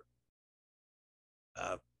were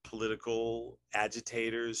political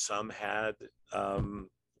agitators, some had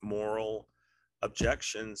moral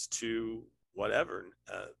objections to whatever,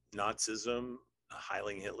 Nazism,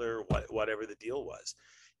 Heiling Hitler, whatever the deal was.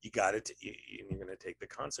 You got it. You're going to take the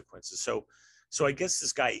consequences. So I guess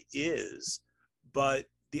this guy is, but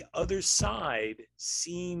the other side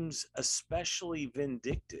seems especially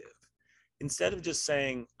vindictive. Instead of just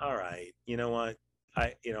saying, all right, you know what,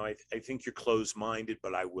 I think you're closed-minded,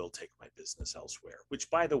 but I will take my business elsewhere. Which,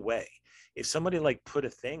 by the way, if somebody like put a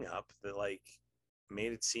thing up that like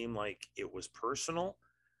made it seem like it was personal,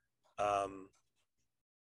 um,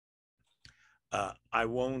 I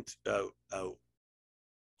won't.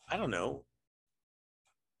 I don't know.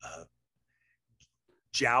 Uh,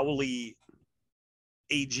 Jowly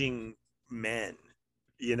aging men.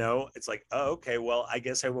 You know, it's like, oh, okay, well, I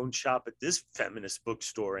guess I won't shop at this feminist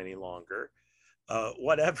bookstore any longer.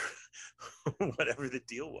 Whatever, whatever the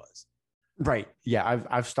deal was. Right. Yeah.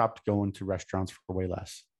 I've stopped going to restaurants for way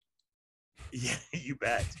less. Yeah, you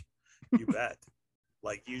bet. You bet.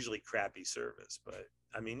 Like usually crappy service, but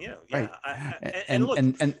I mean, yeah. Right. And look,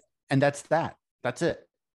 And that's that. That's it.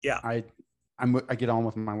 yeah, I get on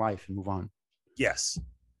with my life and move on. yes.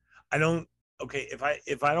 I don't. Okay,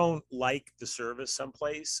 if I don't like the service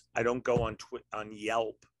someplace, I don't go on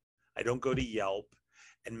Yelp. I don't go to Yelp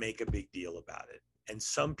and make a big deal about it. And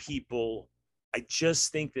some people, I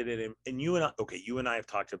just think that it. And you and I have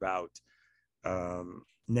talked about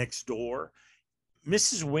next door.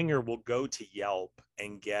 Mrs. Winger will go to Yelp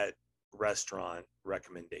and get restaurant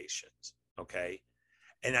recommendations. Okay.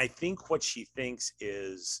 And I think what she thinks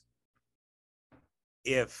is,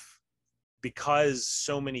 if, because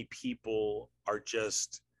so many people are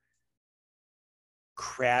just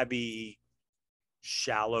crabby,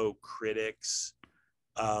 shallow critics,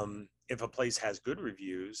 if a place has good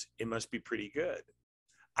reviews, it must be pretty good.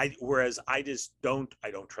 Whereas I don't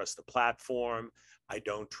trust the platform. I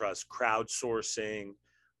don't trust crowdsourcing.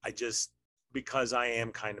 I just, because I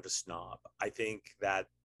am kind of a snob, I think that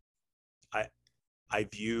I I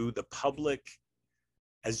view the public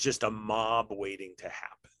as just a mob waiting to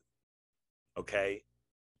happen. Okay.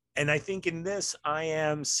 And I think in this, I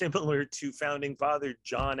am similar to founding father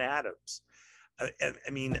John Adams. I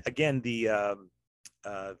mean, again, uh,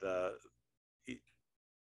 the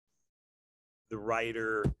the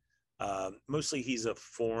writer, mostly he's a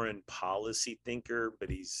foreign policy thinker, but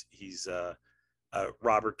he's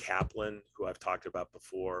Robert Kaplan, who I've talked about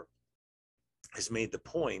before, has made the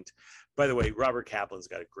point. By the way, Robert Kaplan's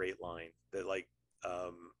got a great line that like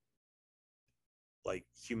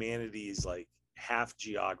humanity is like half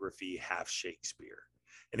geography, half Shakespeare.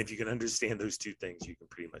 And if you can understand those two things, you can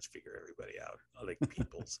pretty much figure everybody out, like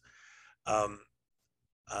peoples. Um,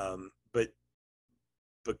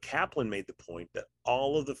 but Kaplan made the point that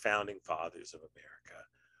all of the founding fathers of America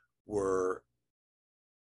were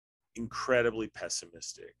incredibly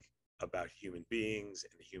pessimistic about human beings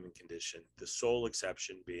and the human condition. The sole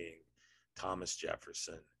exception being Thomas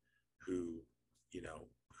Jefferson, who, you know,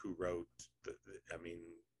 who wrote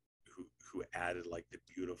who added like the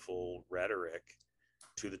beautiful rhetoric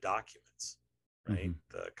to the documents, right?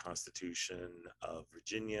 Mm-hmm. The Constitution of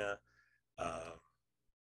Virginia,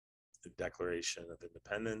 the Declaration of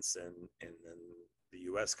Independence, and then the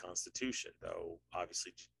U.S. Constitution. Though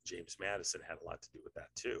obviously James Madison had a lot to do with that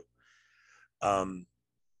too.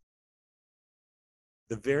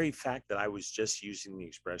 The very fact that I was just using the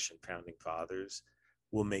expression founding fathers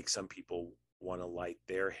will make some people want to light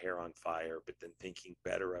their hair on fire, but then thinking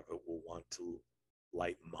better of it will want to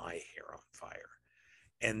light my hair on fire.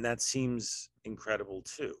 And that seems incredible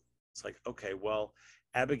too. It's like, okay, well,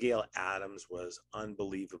 Abigail Adams was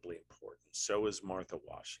unbelievably important. So was Martha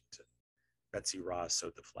Washington. Betsy Ross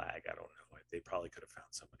sewed the flag. I don't know. They probably could have found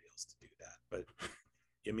somebody else to do that.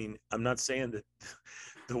 I mean, I'm not saying that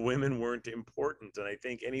the women weren't important. And I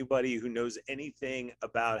think anybody who knows anything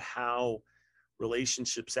about how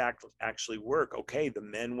relationships actually work, okay, the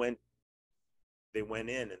men they went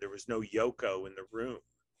in and there was no Yoko in the room.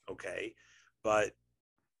 Okay. But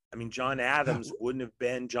I mean, John Adams wouldn't have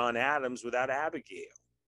been John Adams without Abigail.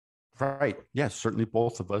 Right. Yes, certainly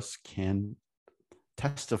both of us can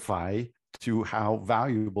testify to how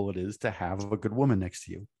valuable it is to have a good woman next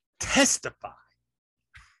to you. Testify.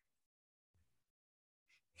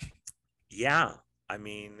 Yeah. I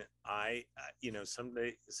mean, some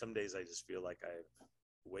days I just feel like I've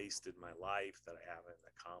wasted my life, that I haven't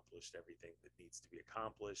accomplished everything that needs to be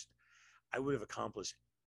accomplished. I would have accomplished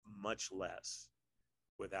much less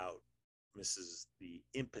without the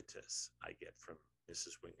impetus I get from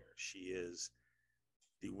Mrs. Winger. She is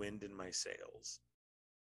the wind in my sails.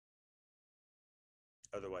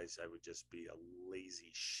 Otherwise, I would just be a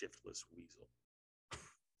lazy, shiftless weasel.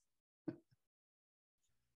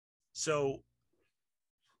 So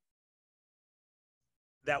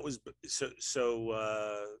that was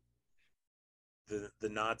the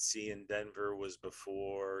Nazi in Denver was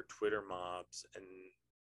before Twitter mobs, and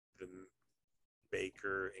the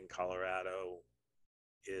Baker in Colorado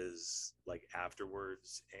is like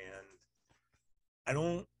afterwards. And I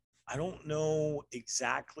don't know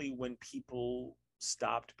exactly when people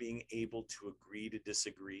stopped being able to agree to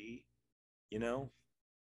disagree, you know?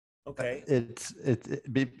 Okay.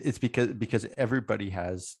 It's because everybody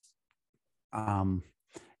has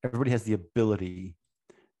the ability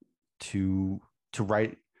to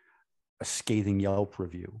write a scathing Yelp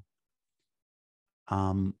review,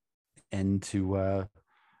 and to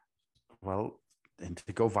and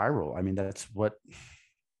to go viral. I mean, that's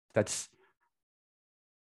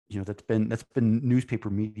been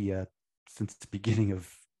newspaper media since the beginning of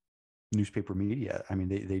newspaper media. I mean,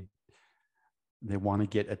 they want to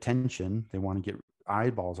get attention, they want to get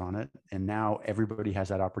eyeballs on it, and now everybody has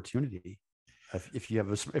that opportunity. If you have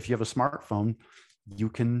a smartphone, you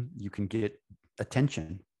can get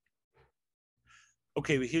attention.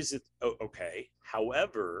 Okay, but here's it. Okay.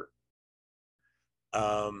 However,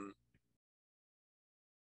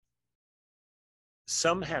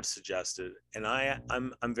 some have suggested, and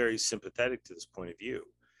I'm very sympathetic to this point of view,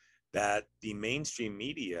 that the mainstream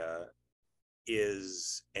media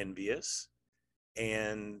is envious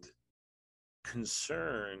and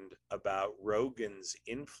concerned about Rogan's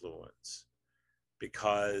influence,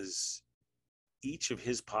 because each of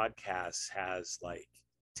his podcasts has like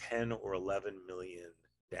 10 or 11 million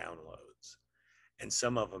downloads, and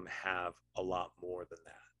some of them have a lot more than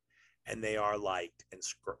that, and they are liked and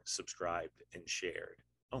subscribed and shared.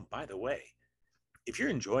 Oh, by the way, if you're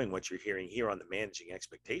enjoying what you're hearing here on the Managing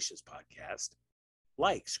Expectations podcast,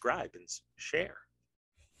 like, subscribe, and share.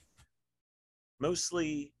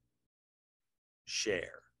 Mostly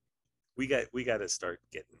share. We got to start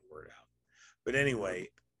getting the word out. But anyway,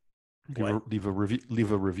 leave a review.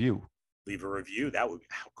 Leave a review. Leave a review. That would,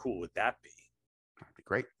 how cool would that be? That'd be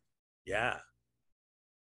great. Yeah.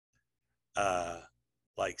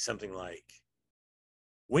 Like something like,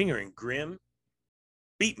 Winger and Grimm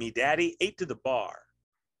beat me, Daddy, 8 to the bar.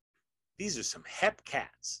 These are some hep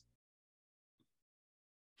cats.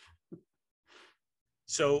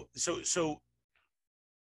 So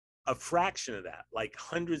a fraction of that, like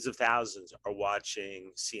hundreds of thousands, are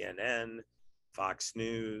watching CNN, Fox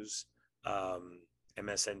News,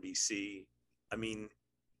 MSNBC. I mean,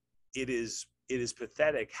 it is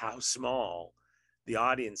pathetic how small the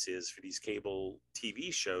audience is for these cable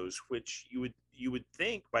TV shows, which you would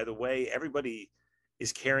think, by the way, everybody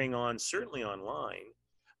is carrying on, certainly online,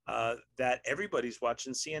 that everybody's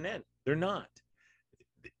watching CNN. They're not.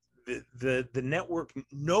 The network,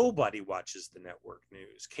 nobody watches the network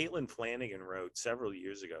news. Caitlin Flanagan wrote several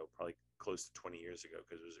years ago, probably close to 20 years ago,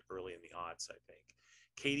 because it was early in the aughts, I think.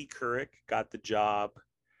 Katie Couric got the job.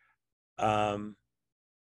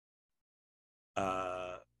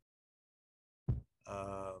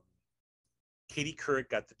 Katie Couric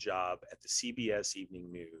got the job at the CBS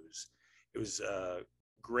Evening News. It was a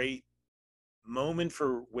great moment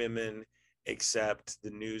for women, except the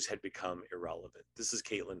news had become irrelevant. This is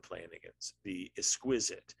Caitlin Flanagan's, the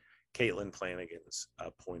exquisite Caitlin Flanagan's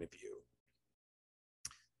point of view.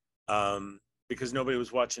 Because nobody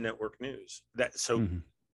was watching network news.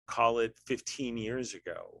 Call it 15 years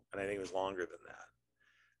ago, and I think it was longer than that.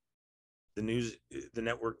 The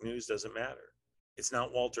network news doesn't matter. It's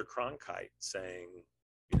not Walter Cronkite saying,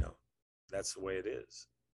 that's the way it is.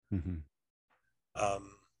 Mm-hmm.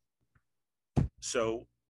 So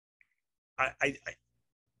I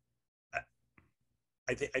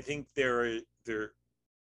think there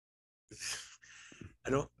I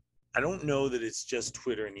don't I don't know that it's just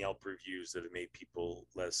Twitter and Yelp reviews that have made people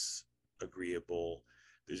less agreeable.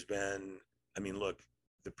 There's been, I mean, look,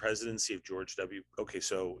 the presidency of George W. Okay,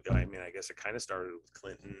 so I mean, I guess it kind of started with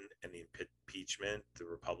Clinton and the impeachment. The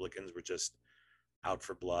Republicans were just out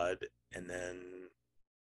for blood, and then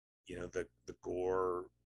the Gore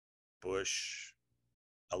Bush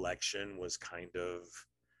election was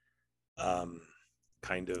um,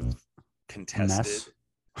 kind of A contested.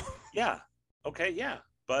 mess. Yeah. Okay. Yeah.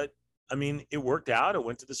 But I mean, it worked out. It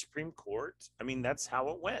went to the Supreme Court. I mean, that's how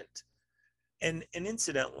it went. And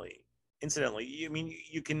incidentally, I mean,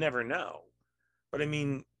 you can never know. But I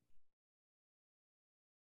mean,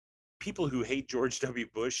 people who hate George W.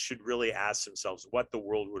 Bush should really ask themselves what the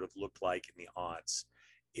world would have looked like in the aughts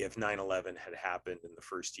if 9/11 had happened in the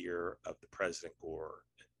first year of the President Gore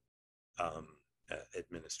um,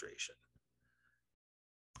 administration.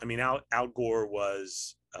 I mean, Al Gore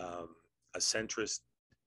was a centrist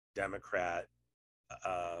Democrat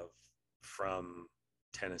uh, from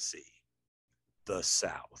Tennessee, the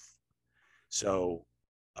South. So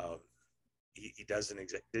um, he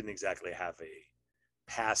didn't exactly have a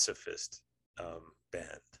pacifist bend.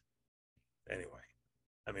 Anyway,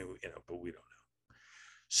 I mean, but we don't know.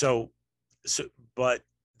 So, so, but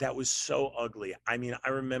that was so ugly. I mean, I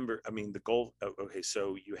remember. I mean, the Gulf. Okay,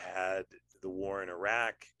 so you had the war in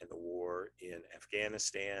Iraq and the war in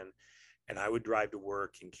Afghanistan, and I would drive to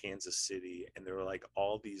work in Kansas City, and there were like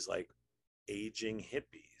all these like aging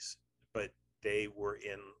hippies, but they were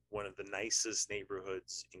in one of the nicest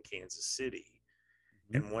neighborhoods in Kansas City,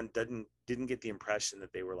 Mhm. and one didn't get the impression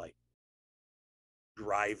that they were like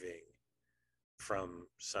driving from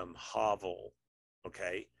some hovel,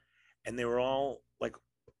 okay? And they were all like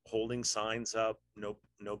holding signs up, no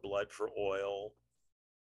blood for oil.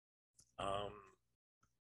 Um,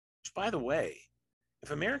 which, by the way,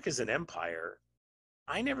 if America's an empire,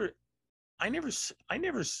 I never, I never, I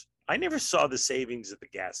never, I never saw the savings at the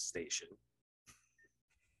gas station.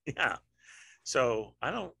 Yeah. So I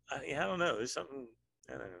don't know. There's something,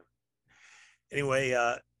 I don't know. Anyway,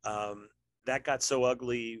 that got so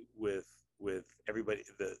ugly with everybody,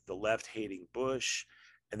 the left hating Bush,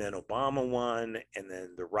 and then Obama won, and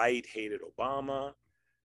then the right hated Obama.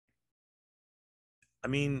 I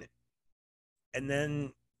mean, and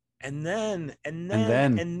then And then,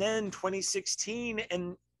 2016,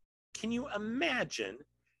 and can you imagine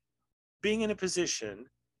being in a position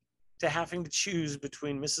to having to choose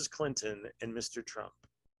between Mrs. Clinton and Mr. Trump?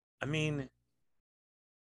 I mean,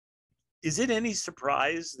 is it any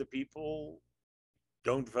surprise that people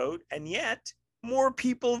don't vote? And yet, more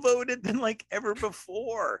people voted than like ever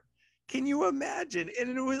before. Can you imagine?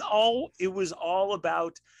 And it was all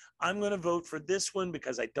about, I'm going to vote for this one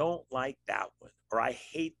because I don't like that one, or I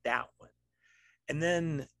hate that one. And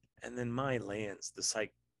then my lands, the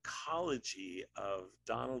psychology of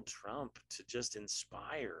Donald Trump to just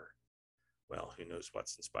inspire. Well, who knows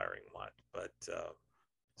what's inspiring what, but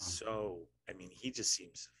so I mean, he just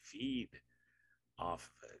seems to feed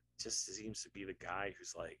off of it. Just seems to be the guy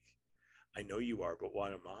who's like, I know you are, but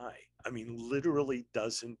what am I? I mean, literally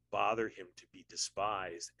doesn't bother him to be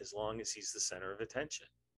despised as long as he's the center of attention.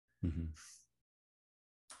 mhm.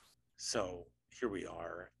 So here we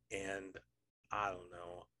are. And I don't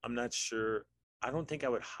know. I'm not sure. I don't think I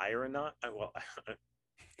would hire a not. Well,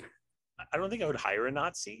 I don't think I would hire a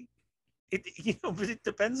Nazi. But it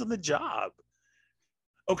depends on the job.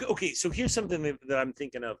 Okay, okay. So here's something that I'm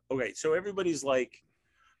thinking of. Okay, so everybody's like,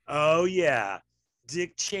 oh yeah,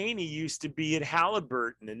 Dick Cheney used to be at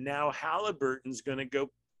Halliburton, and now Halliburton's going to go,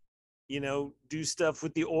 do stuff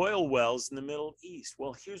with the oil wells in the Middle East.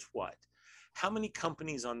 Well, here's what: how many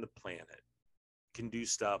companies on the planet can do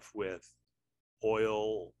stuff with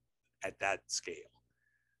oil at that scale?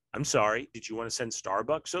 I'm sorry, did you want to send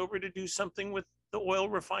Starbucks over to do something with the oil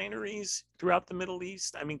refineries throughout the Middle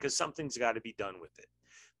East? I mean, because something's got to be done with it,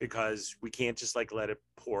 because we can't just like let it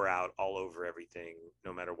pour out all over everything,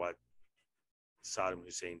 no matter what Saddam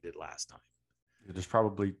Hussein did last time. There's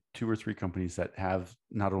probably two or three companies that have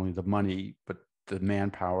not only the money, but the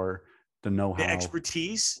manpower, the know The how.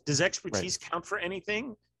 expertise, does Right. expertise count for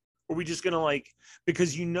anything? Or are we just gonna like,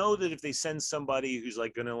 because you know that if they send somebody who's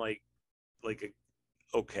like gonna like a,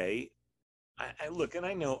 okay, I look, and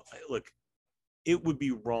I know, look, it would be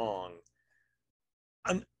wrong.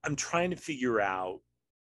 I'm trying to figure out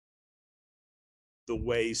the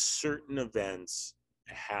way certain events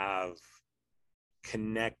have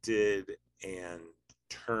connected and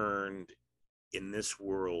turned in this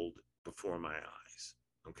world before my eyes.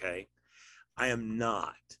 Okay. I am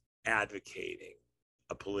not advocating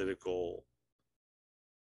a political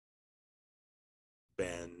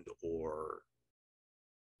bend or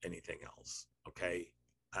anything else. Okay.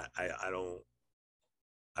 I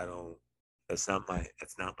don't, that's not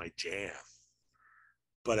my jam.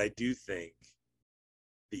 But I do think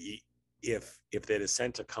the, if they'd have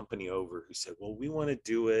sent a company over who said, well, we want to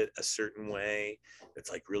do it a certain way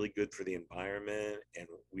that's like really good for the environment, and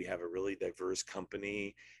we have a really diverse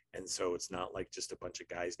company, and so it's not like just a bunch of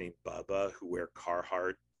guys named Bubba who wear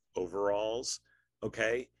Carhartt overalls.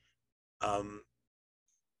 Okay. um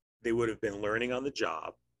they would have been learning on the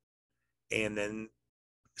job, and then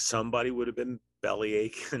somebody would have been belly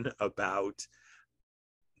aching about,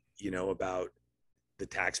 about the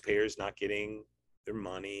taxpayers not getting their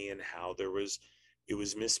money, and how it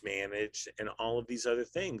was mismanaged and all of these other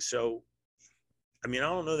things. So I mean, I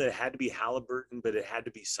don't know that it had to be Halliburton, but it had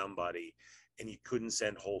to be somebody, and you couldn't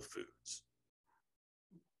send Whole Foods.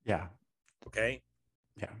 Yeah. Okay.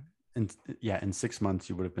 Yeah. And yeah, in 6 months,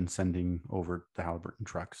 you would have been sending over the Halliburton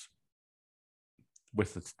trucks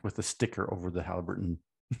with a sticker over the Halliburton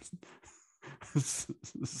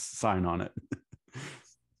sign on it.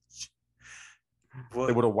 Well,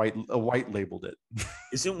 they would have white labeled it.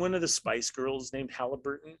 Isn't one of the Spice Girls named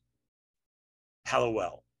Halliburton?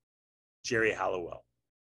 Hallowell, Jerry Hallowell.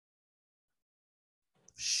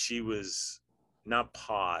 She was not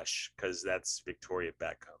posh because that's Victoria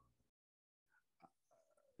Beckham.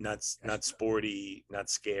 Not sporty, not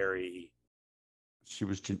scary. She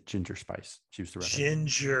was Ginger Spice. She was the redhead.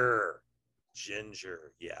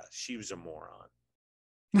 Ginger. Yeah, she was a moron.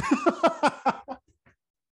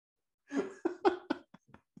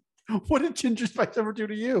 What did Ginger Spice ever do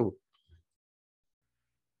to you?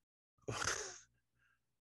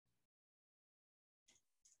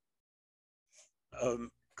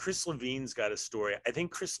 Chris Levine's got a story. I think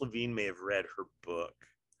Chris Levine may have read her book,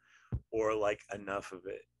 or like enough of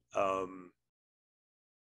it.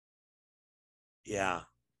 Yeah.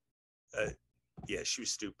 Yeah, she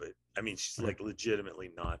was stupid. I mean, she's like legitimately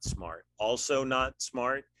not smart. Also not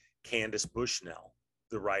smart, Candace Bushnell,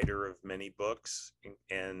 the writer of many books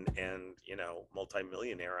and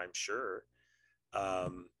multimillionaire, I'm sure.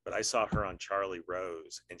 But I saw her on Charlie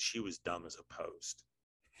Rose, and she was dumb as a post.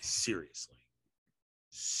 Seriously.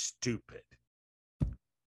 Stupid.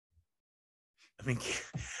 And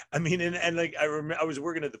like I remember, I was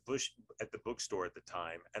working at the bookstore at the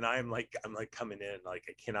time, and I'm like coming in, like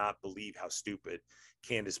I cannot believe how stupid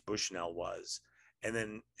Candace Bushnell was.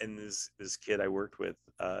 And this kid I worked with,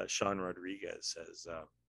 Sean Rodriguez, says,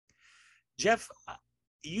 Jeff,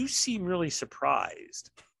 you seem really surprised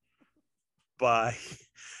by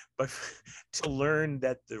to learn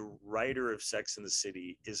that the writer of Sex and the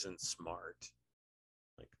City isn't smart.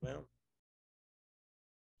 Like, well,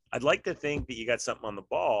 I'd like to think that you got something on the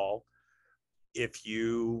ball if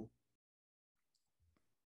you,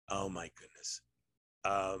 oh my goodness.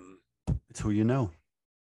 It's who you know.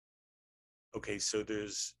 Okay, so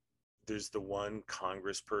there's the one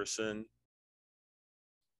congressperson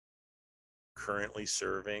currently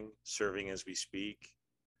serving as we speak,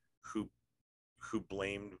 who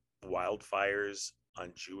blamed wildfires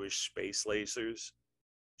on Jewish space lasers.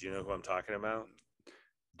 Do you know who I'm talking about?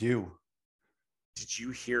 Did you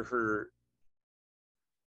hear her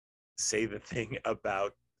say the thing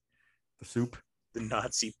about the soup? The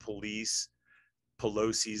Nazi police,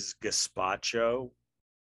 Pelosi's gazpacho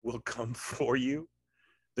will come for you.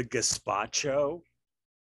 The gazpacho,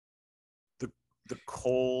 the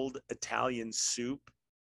cold Italian soup,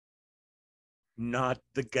 not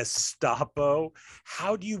the Gestapo.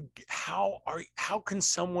 How can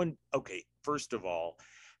someone, okay, first of all,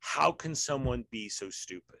 how can someone be so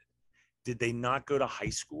stupid? Did they not go to high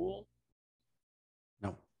school?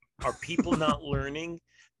 No. Are people not learning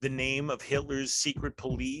the name of Hitler's secret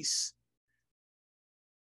police?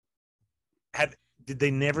 Did they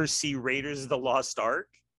never see Raiders of the Lost Ark?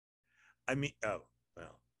 I mean, oh,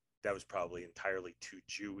 well, that was probably entirely too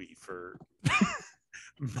Jewy for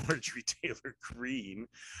Marjorie Taylor Greene,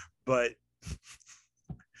 but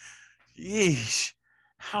yeesh,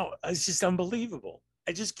 it's just unbelievable.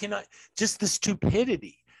 I just cannot, just the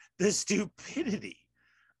stupidity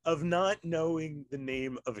of not knowing the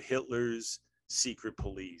name of Hitler's secret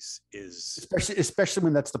police is especially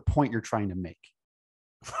when that's the point you're trying to make.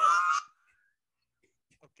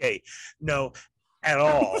 Okay, no, at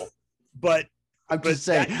all. But I'm just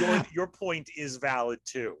saying your point is valid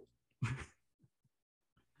too.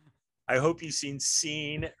 I hope you've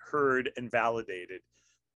seen, heard, and validated.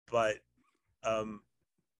 But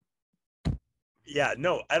yeah,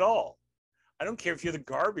 no, at all. I don't care if you're the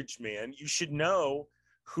garbage man. You should know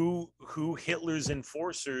who Hitler's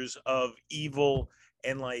enforcers of evil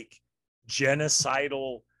and like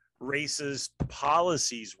genocidal racist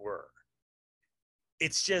policies were.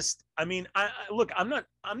 it's just, I mean, I look, I'm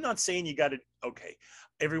not saying you got to, okay,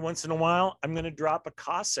 every once in a while, I'm going to drop a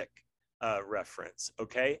Cossack reference.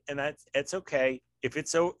 Okay. And it's okay. If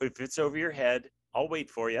it's over your head, I'll wait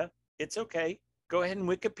for you. It's okay. Go ahead and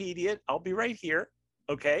Wikipedia it. I'll be right here.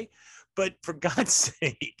 Okay. But for God's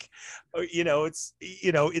sake, it's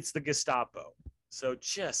the Gestapo. So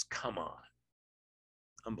just come on.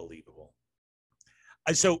 Unbelievable.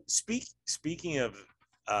 So speaking of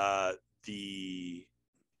the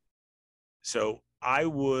so I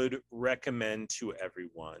would recommend to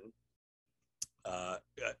everyone.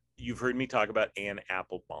 You've heard me talk about Anne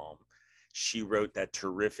Applebaum. She wrote that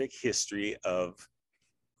terrific history the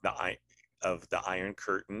of the Iron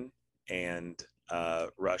Curtain and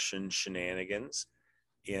Russian shenanigans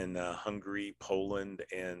in Hungary, Poland,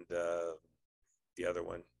 and the other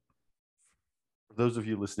one. For those of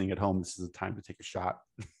you listening at home, this is a time to take a shot.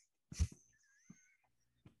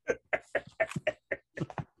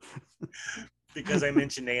 Because I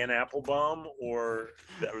mentioned Anne Applebaum or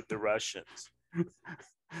the Russians.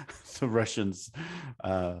 The Russians.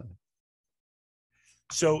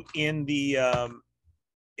 So in the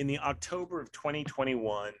October of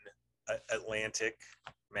 2021 Atlantic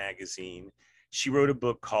magazine, she wrote a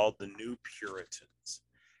book called The New Puritans,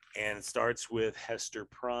 and it starts with Hester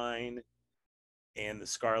Prynne and the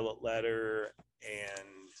Scarlet Letter,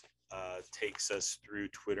 and takes us through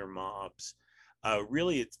Twitter mobs.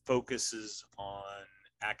 Really, it focuses on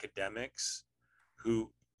academics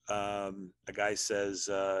who, a guy says,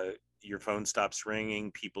 your phone stops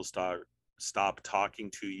ringing, people stop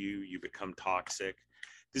talking to you, you become toxic.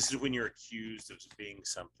 This is when you're accused of being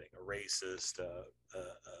something, a racist, a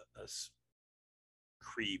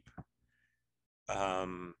creep.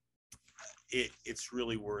 It's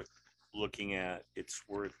really worth looking at. It's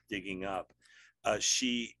worth digging up.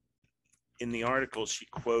 In the article, she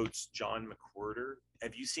quotes John McWhorter.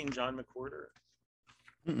 Have you seen John McWhorter?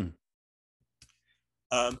 Mm-mm.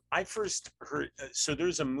 I first heard, so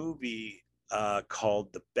there's a movie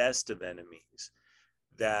called The Best of Enemies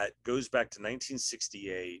that goes back to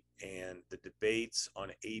 1968 and the debates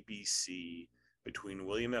on ABC between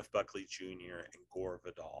William F. Buckley Jr. and Gore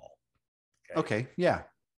Vidal. Okay, yeah.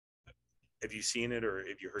 Have you seen it, or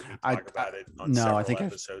have you heard me talk about it on no, several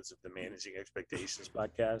episodes of the Managing Expectations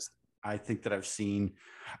podcast? I think that I've seen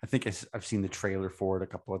the trailer for it a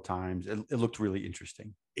couple of times. It looked really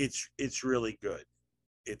interesting. It's really good.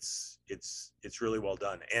 It's really well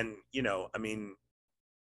done. And, I mean,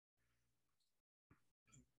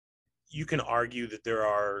 you can argue that there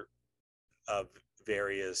are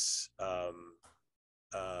various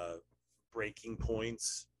breaking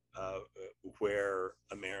points where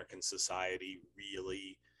American society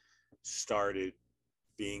really started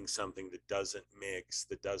being something that doesn't mix,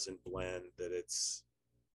 that doesn't blend, that it's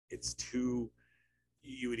two,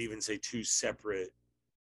 you would even say two separate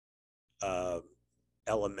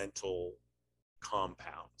elemental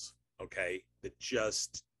compounds, okay, that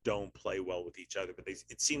just don't play well with each other. But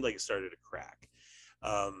it seemed like it started to crack.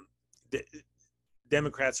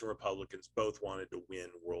 Democrats and Republicans both wanted to win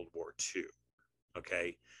World War II.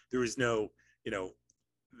 Okay, there was no,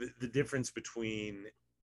 the difference between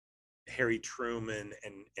Harry Truman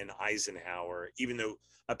and Eisenhower, even though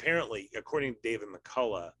apparently, according to David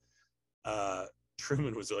McCullough,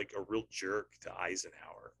 Truman was like a real jerk to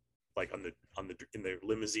Eisenhower, like in the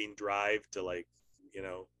limousine drive to, like, he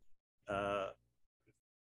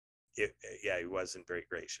wasn't very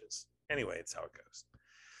gracious. Anyway, it's how it goes.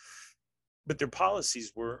 But their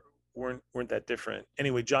policies weren't that different.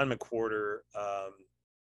 Anyway, John McWhorter.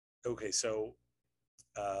 Okay, so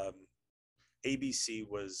ABC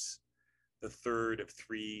was the third of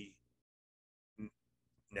three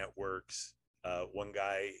networks. One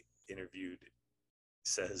guy interviewed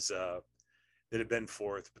says that it had been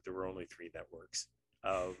fourth, but there were only three networks.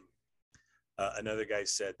 Another guy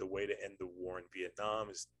said the way to end the war in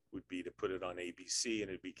Vietnam would be to put it on ABC, and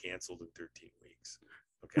it'd be canceled in 13 weeks.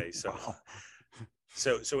 Okay, so wow.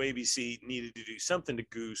 so ABC needed to do something to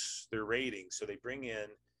goose their ratings, so they bring in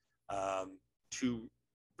two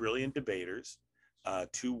brilliant debaters,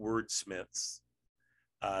 two wordsmiths,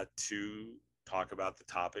 to talk about the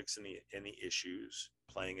topics and the issues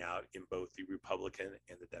playing out in both the Republican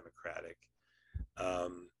and the Democratic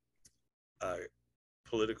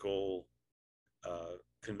political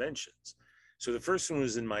conventions. So the first one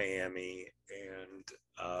was in Miami, and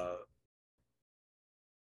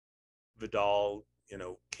Vidal,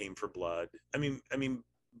 came for blood. I mean,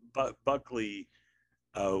 Buckley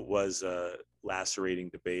was a lacerating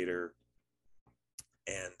debater,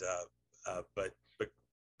 and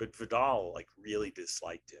but Vidal, like, really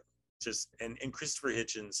disliked him. And Christopher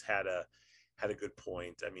Hitchens had had a good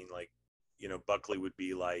point. I mean, like, Buckley would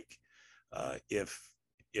be like, if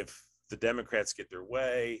the Democrats get their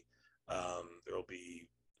way, there'll be,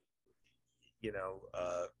 you know,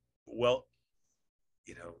 well,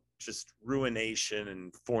 just ruination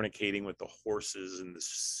and fornicating with the horses in the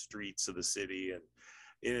streets of the city, and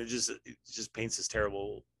it just paints this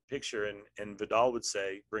terrible picture. And Vidal would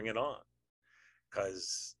say, "Bring it on,"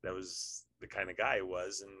 because that was the kind of guy he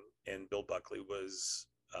was, and Bill Buckley was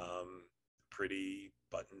pretty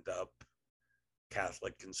buttoned up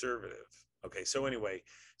Catholic conservative. Okay, so anyway,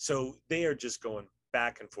 so they are just going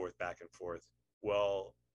back and forth, back and forth.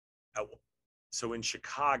 Well, so in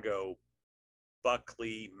Chicago,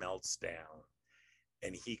 Buckley melts down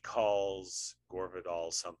and he calls Gore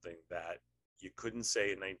Vidal something that you couldn't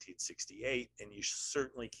say in 1968, and you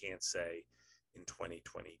certainly can't say in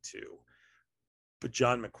 2022. But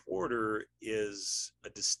John McWhorter is a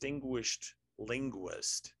distinguished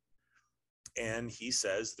linguist, and he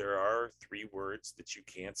says there are 3 words that you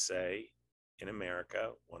can't say in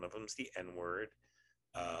America. One of them's the N word.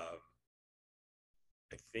 I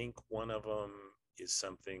think one of them is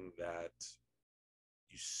something that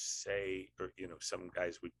you say, or some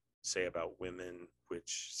guys would say about women,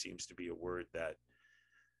 which seems to be a word that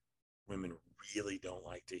women really don't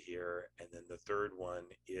like to hear. And then the third one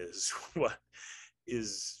is what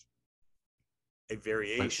is a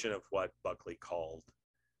variation of what Buckley called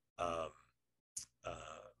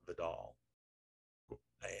Vidal,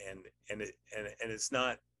 and it's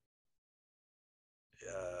not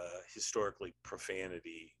historically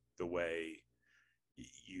profanity the way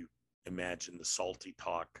you imagine the salty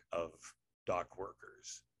talk of dock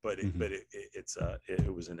workers, but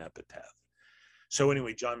it was an epithet. So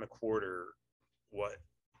anyway, John McWhorter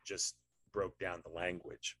just broke down the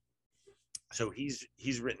language. So he's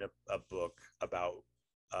written a book about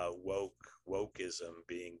wokeism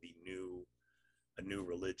being a new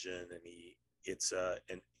religion, and it's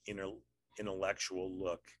an intellectual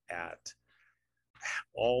look at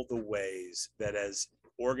all the ways that as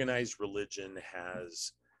organized religion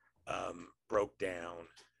has broke down,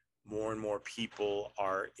 more and more people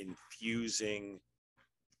are infusing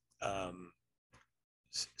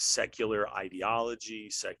secular ideology,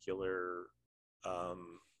 secular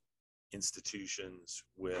institutions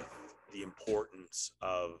with the importance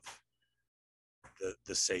of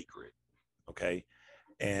the sacred. Okay,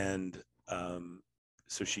 and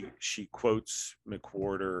so she quotes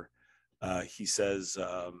McWhorter. He says.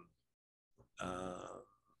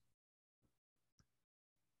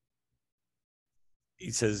 He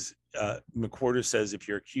says, McWhorter says, if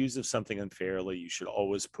you're accused of something unfairly, you should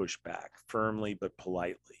always push back firmly but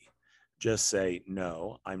politely. Just say,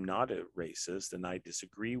 no, I'm not a racist and I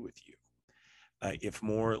disagree with you. If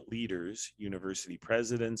more leaders, university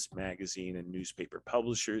presidents, magazine and newspaper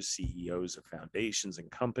publishers, CEOs of foundations and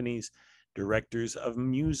companies, directors of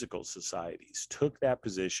musical societies took that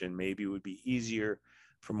position, maybe it would be easier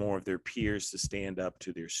for more of their peers to stand up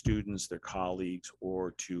to their students, their colleagues,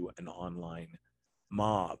 or to an online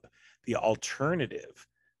mob. The alternative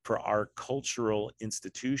for our cultural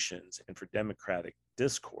institutions and for democratic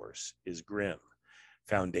discourse is grim.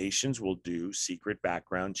 Foundations will do secret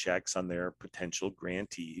background checks on their potential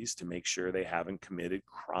grantees to make sure they haven't committed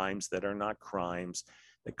crimes that are not crimes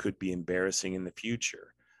that could be embarrassing in the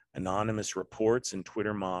future. Anonymous reports and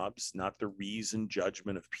Twitter mobs, not the reasoned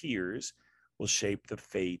judgment of peers, will shape the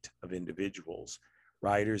fate of individuals.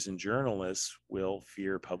 Writers and journalists will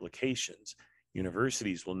fear publications.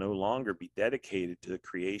 Universities will no longer be dedicated to the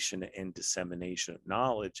creation and dissemination of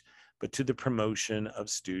knowledge, but to the promotion of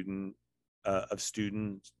student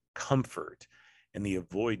comfort and the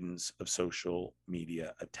avoidance of social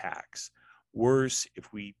media attacks. Worse,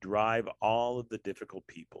 if we drive all of the difficult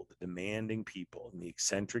people, the demanding people, and the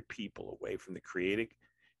eccentric people away from the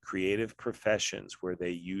creative professions where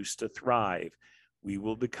they used to thrive, we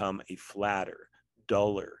will become a flatter,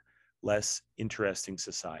 duller, less interesting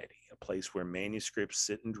society, a place where manuscripts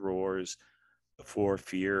sit in drawers for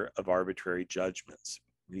fear of arbitrary judgments.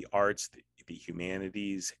 The arts, the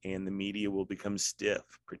humanities, and the media will become stiff,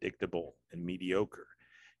 predictable, and mediocre.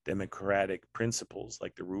 Democratic principles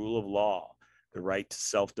like the rule of law, the right to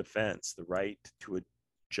self-defense, the right to a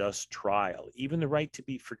just trial, even the right to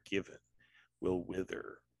be forgiven will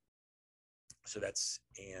wither. So that's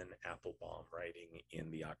Anne Applebaum writing in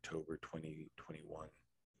the October 2021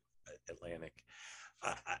 Atlantic.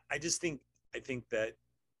 I think that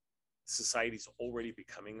society's already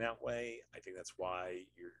becoming that way. I think that's why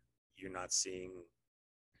you're not seeing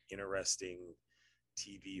interesting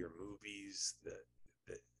TV or movies that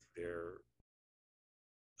they're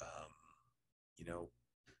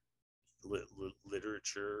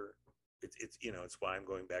literature it's it's why I'm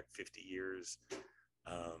going back 50 years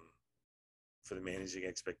for the Managing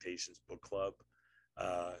Expectations book club.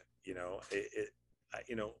 You know, I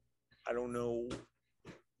don't know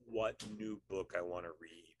what new book I want to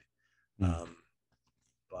read,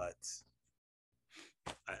 but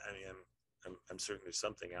I mean, I'm certain there's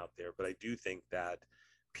something out there. But I do think that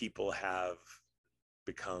people have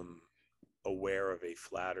become aware of a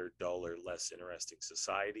flatter, duller, less interesting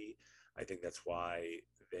society. I think that's why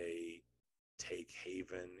they take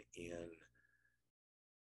haven in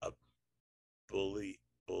a bully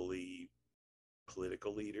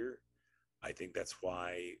political leader. I think that's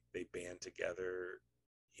why they band together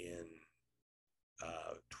in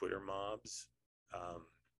Twitter mobs,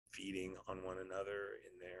 feeding on one another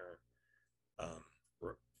in their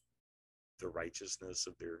the righteousness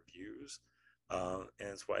of their views, and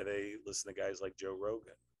it's why they listen to guys like Joe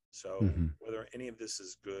Rogan. So whether any of this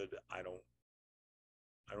is good, I don't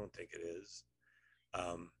think it is.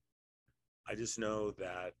 I just know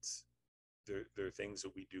that there are things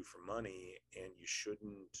that we do for money, and you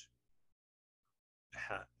shouldn't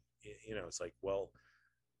have. It's like, well,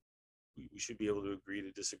 we should be able to agree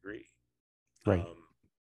to disagree, Right.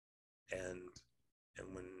 And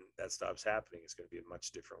when that stops happening, it's going to be a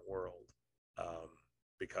much different world,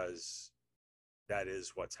 because that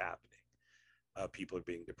is what's happening. People are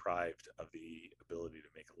being deprived of the ability to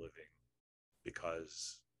make a living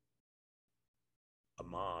because a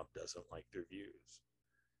mob doesn't like their views.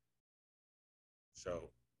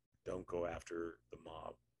 So don't go after the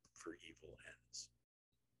mob for evil ends.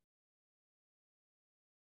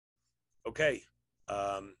 Okay.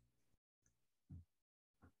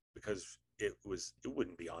 Because it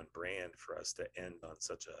wouldn't be on brand for us to end on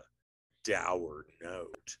such a dour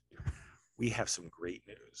note. We have some great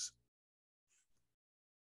news.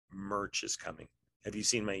 Merch is coming. Have you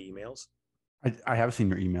seen my emails? I have seen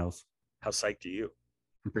your emails. How psyched are you?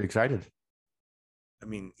 I'm pretty excited. I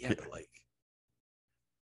mean, yeah, but like,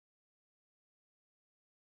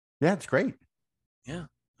 yeah, it's great. Yeah.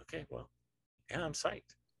 Okay. Well, yeah, I'm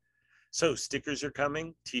psyched. So stickers are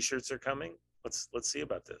coming. T-shirts are coming. Let's see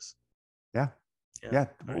about this. Yeah. Right.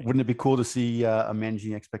 Wouldn't it be cool to see a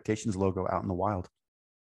Managing Expectations logo out in the wild?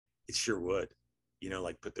 It sure would.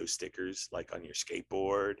 Like put those stickers like on your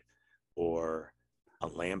skateboard or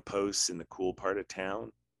on lampposts in the cool part of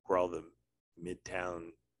town where all the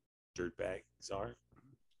midtown dirtbags are.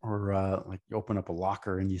 Or like you open up a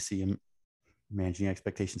locker and you see a Managing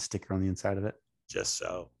Expectations sticker on the inside of it. Just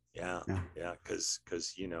so. Yeah. Because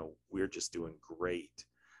we're just doing great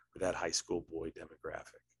with that high school boy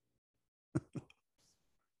demographic.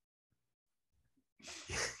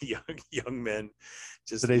 young men.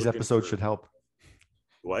 Just today's episode should help.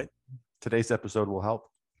 What? Today's episode will help.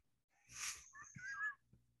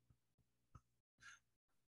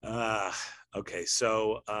 Okay.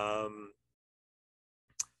 So,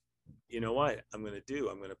 you know what I'm going to do?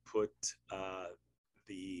 I'm going to put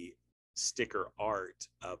the sticker art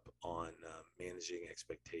up on Managing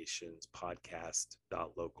Expectations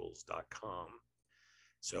podcast.locals.com.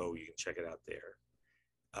 So you can check it out there.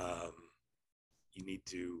 You need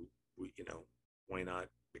to, why not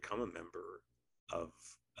become a member of,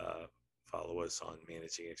 follow us on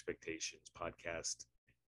Managing Expectations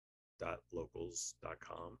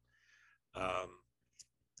podcast.locals.com.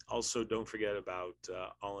 Also, don't forget about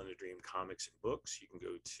All in a Dream comics and books. You can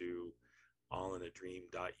go to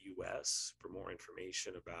allinadream.us for more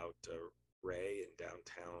information about Ray in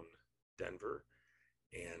downtown Denver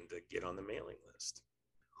and get on the mailing list.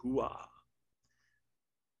 Hooah!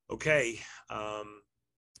 Okay,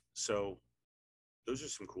 so those are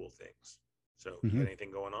some cool things. So, you got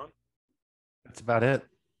anything going on? That's about it.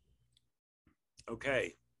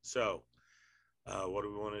 Okay, so what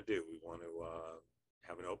do we want to do? We want to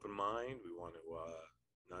have an open mind. We want to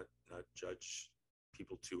not judge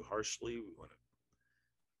people too harshly. We want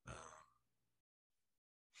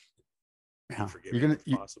to forgive if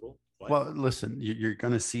possible. Well, listen, you're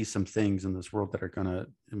gonna see some things in this world that are gonna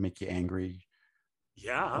make you angry.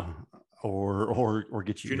 Yeah. Or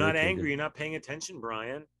get you. If you're not angry, you're not paying attention,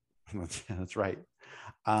 Brian. That's right.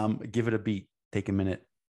 Give it a beat. Take a minute,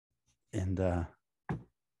 and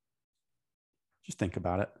just think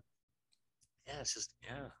about it. Yeah, it's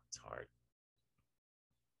hard.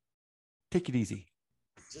 Take it easy.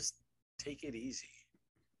 Just take it easy.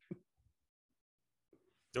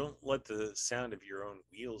 Don't let the sound of your own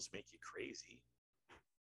wheels make you crazy.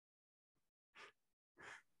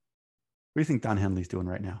 What do you think Don Henley's doing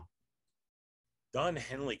right now? Don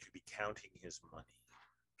Henley could be counting his money.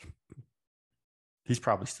 He's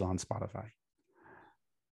probably still on Spotify.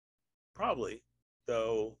 Probably,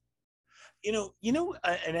 though.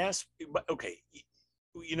 and ask, but okay,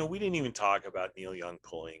 we didn't even talk about Neil Young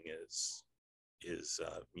pulling his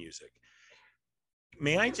music.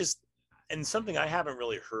 May I just, and something I haven't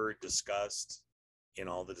really heard discussed in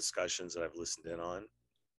all the discussions that I've listened in on,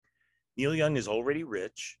 Neil Young is already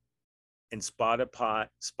rich, and Spotify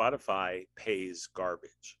pays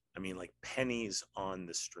garbage. I mean, like pennies on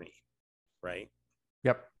the stream, right?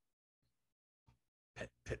 Yep.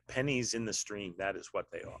 Pennies in the stream. That is what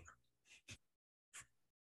they are.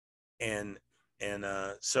 And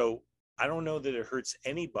so I don't know that it hurts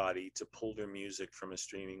anybody to pull their music from a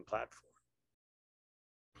streaming platform.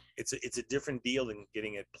 It's a different deal than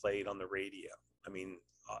getting it played on the radio. I mean,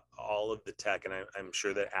 all of the tech, and I'm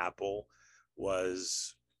sure that Apple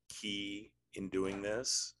was key in doing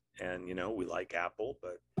this. And we like Apple,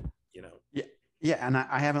 but Yeah. Yeah. And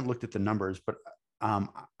I haven't looked at the numbers, but I'm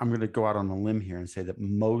going to go out on a limb here and say that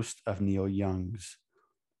most of Neil Young's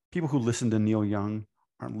people who listen to Neil Young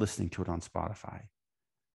aren't listening to it on Spotify.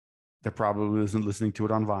 They're probably listening to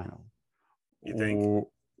it on vinyl. You think?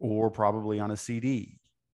 Or probably on a CD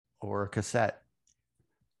or a cassette.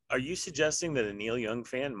 Are you suggesting that a Neil Young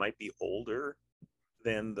fan might be older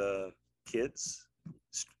than the kids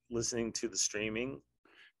listening to the streaming?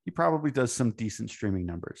 He probably does some decent streaming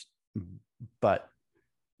numbers, but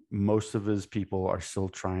most of his people are still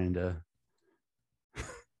trying to.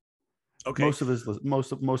 Okay. Most of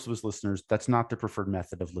his listeners, that's not the preferred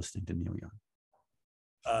method of listening to Neil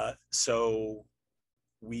Young. So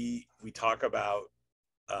we talk about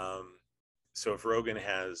so if Rogan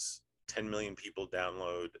has 10 million people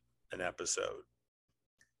download an episode,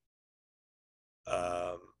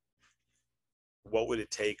 what would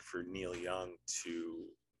it take for Neil Young to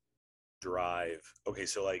drive? Okay,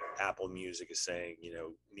 so like Apple Music is saying,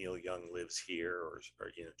 Neil Young lives here, or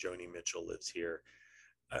Joni Mitchell lives here.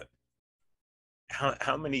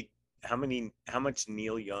 How much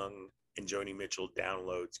Neil Young and Joni Mitchell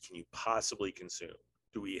downloads can you possibly consume?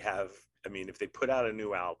 Do we have? I mean, if they put out a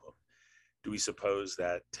new album, do we suppose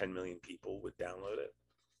that 10 million people would download it?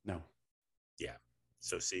 No. Yeah.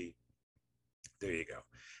 So see, there you go.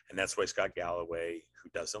 And that's why Scott Galloway, who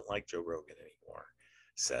doesn't like Joe Rogan anymore,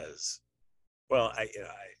 says, well, I'm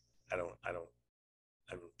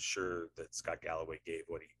sure that Scott Galloway gave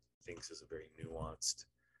what he thinks is a very nuanced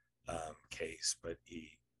case, but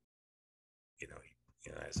he,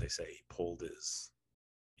 as I say, he pulled his.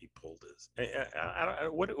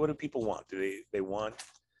 What do people want? Do they want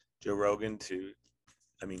Joe Rogan to,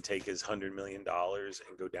 take his $100 million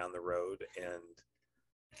and go down the road and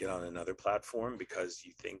get on another platform because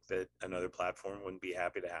you think that another platform wouldn't be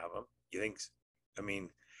happy to have him? You think?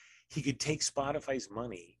 He could take Spotify's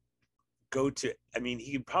money,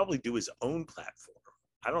 he could probably do his own platform.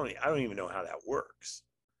 I don't even know how that works.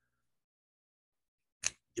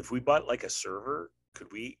 If we bought like a server,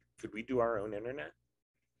 could we do our own internet?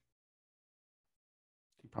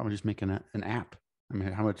 You'd probably just make an app. I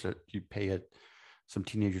mean, how much you pay some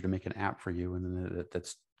teenager to make an app for you, and then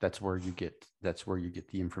that's where you get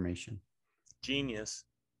the information. Genius.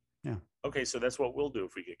 Yeah. Okay, so that's what we'll do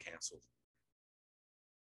if we get canceled.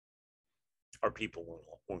 Our people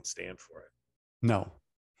won't stand for it. No.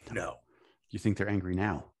 You think they're angry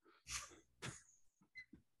now?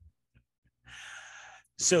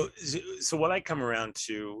 So what I come around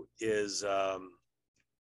to is,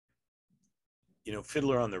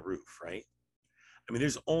 Fiddler on the Roof, right? I mean,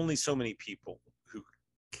 there's only so many people who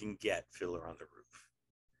can get Fiddler on the Roof.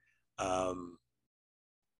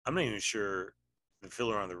 I'm not even sure the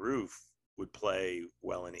Fiddler on the Roof would play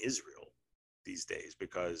well in Israel these days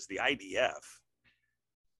because the IDF,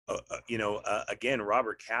 again,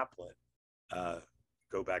 Robert Kaplan,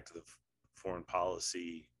 go back to the foreign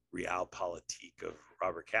policy realpolitik of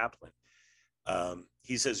Robert Kaplan.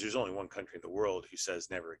 He says there's only one country in the world who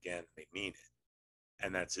says never again, and they mean it,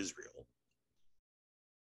 and that's Israel.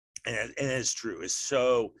 And it's true. It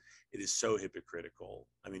is so hypocritical.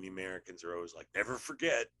 I mean, the Americans are always like, never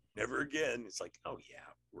forget, never again. It's like, oh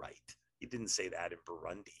yeah, right. He didn't say that in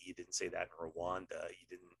Burundi. He didn't say that in Rwanda. He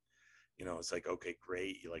didn't, it's like, okay,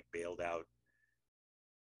 great. You like bailed out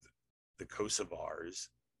the Kosovars,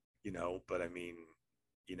 but I mean,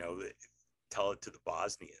 tell it to the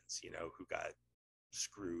Bosnians, who got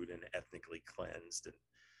screwed and ethnically cleansed, and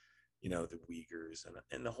the Uyghurs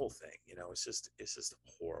and the whole thing. It's just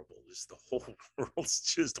horrible. Just the whole world's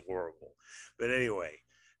just horrible. But anyway,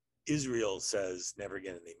 Israel says never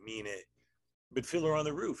again, and they mean it. But Fiddler on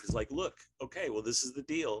the Roof is like, look, okay, well, this is the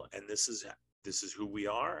deal, and this is who we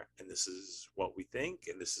are, and this is what we think,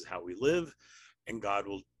 and this is how we live, and God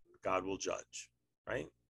will judge, right?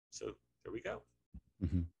 So there we go.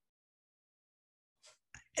 Mm-hmm.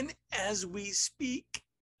 And as we speak,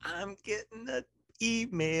 I'm getting an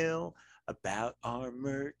email about our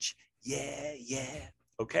merch. Yeah, yeah.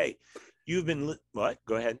 Okay. You've been what?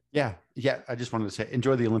 Go ahead. Yeah. I just wanted to say,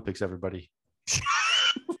 enjoy the Olympics, everybody.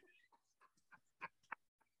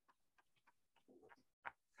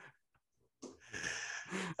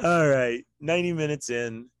 All right. 90 minutes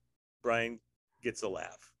in, Brian gets a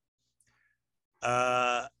laugh.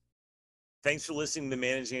 Thanks for listening to the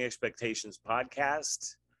Managing Expectations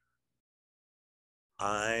podcast.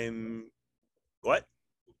 What?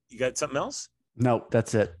 You got something else? No,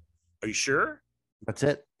 that's it. Are you sure? That's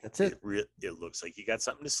it. It looks like you got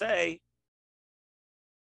something to say.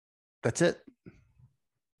 That's it.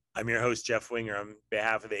 I'm your host, Jeff Winger. On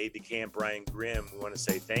behalf of the aide de camp, Brian Grimm, we want to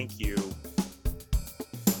say thank you.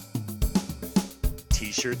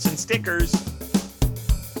 T-shirts and stickers.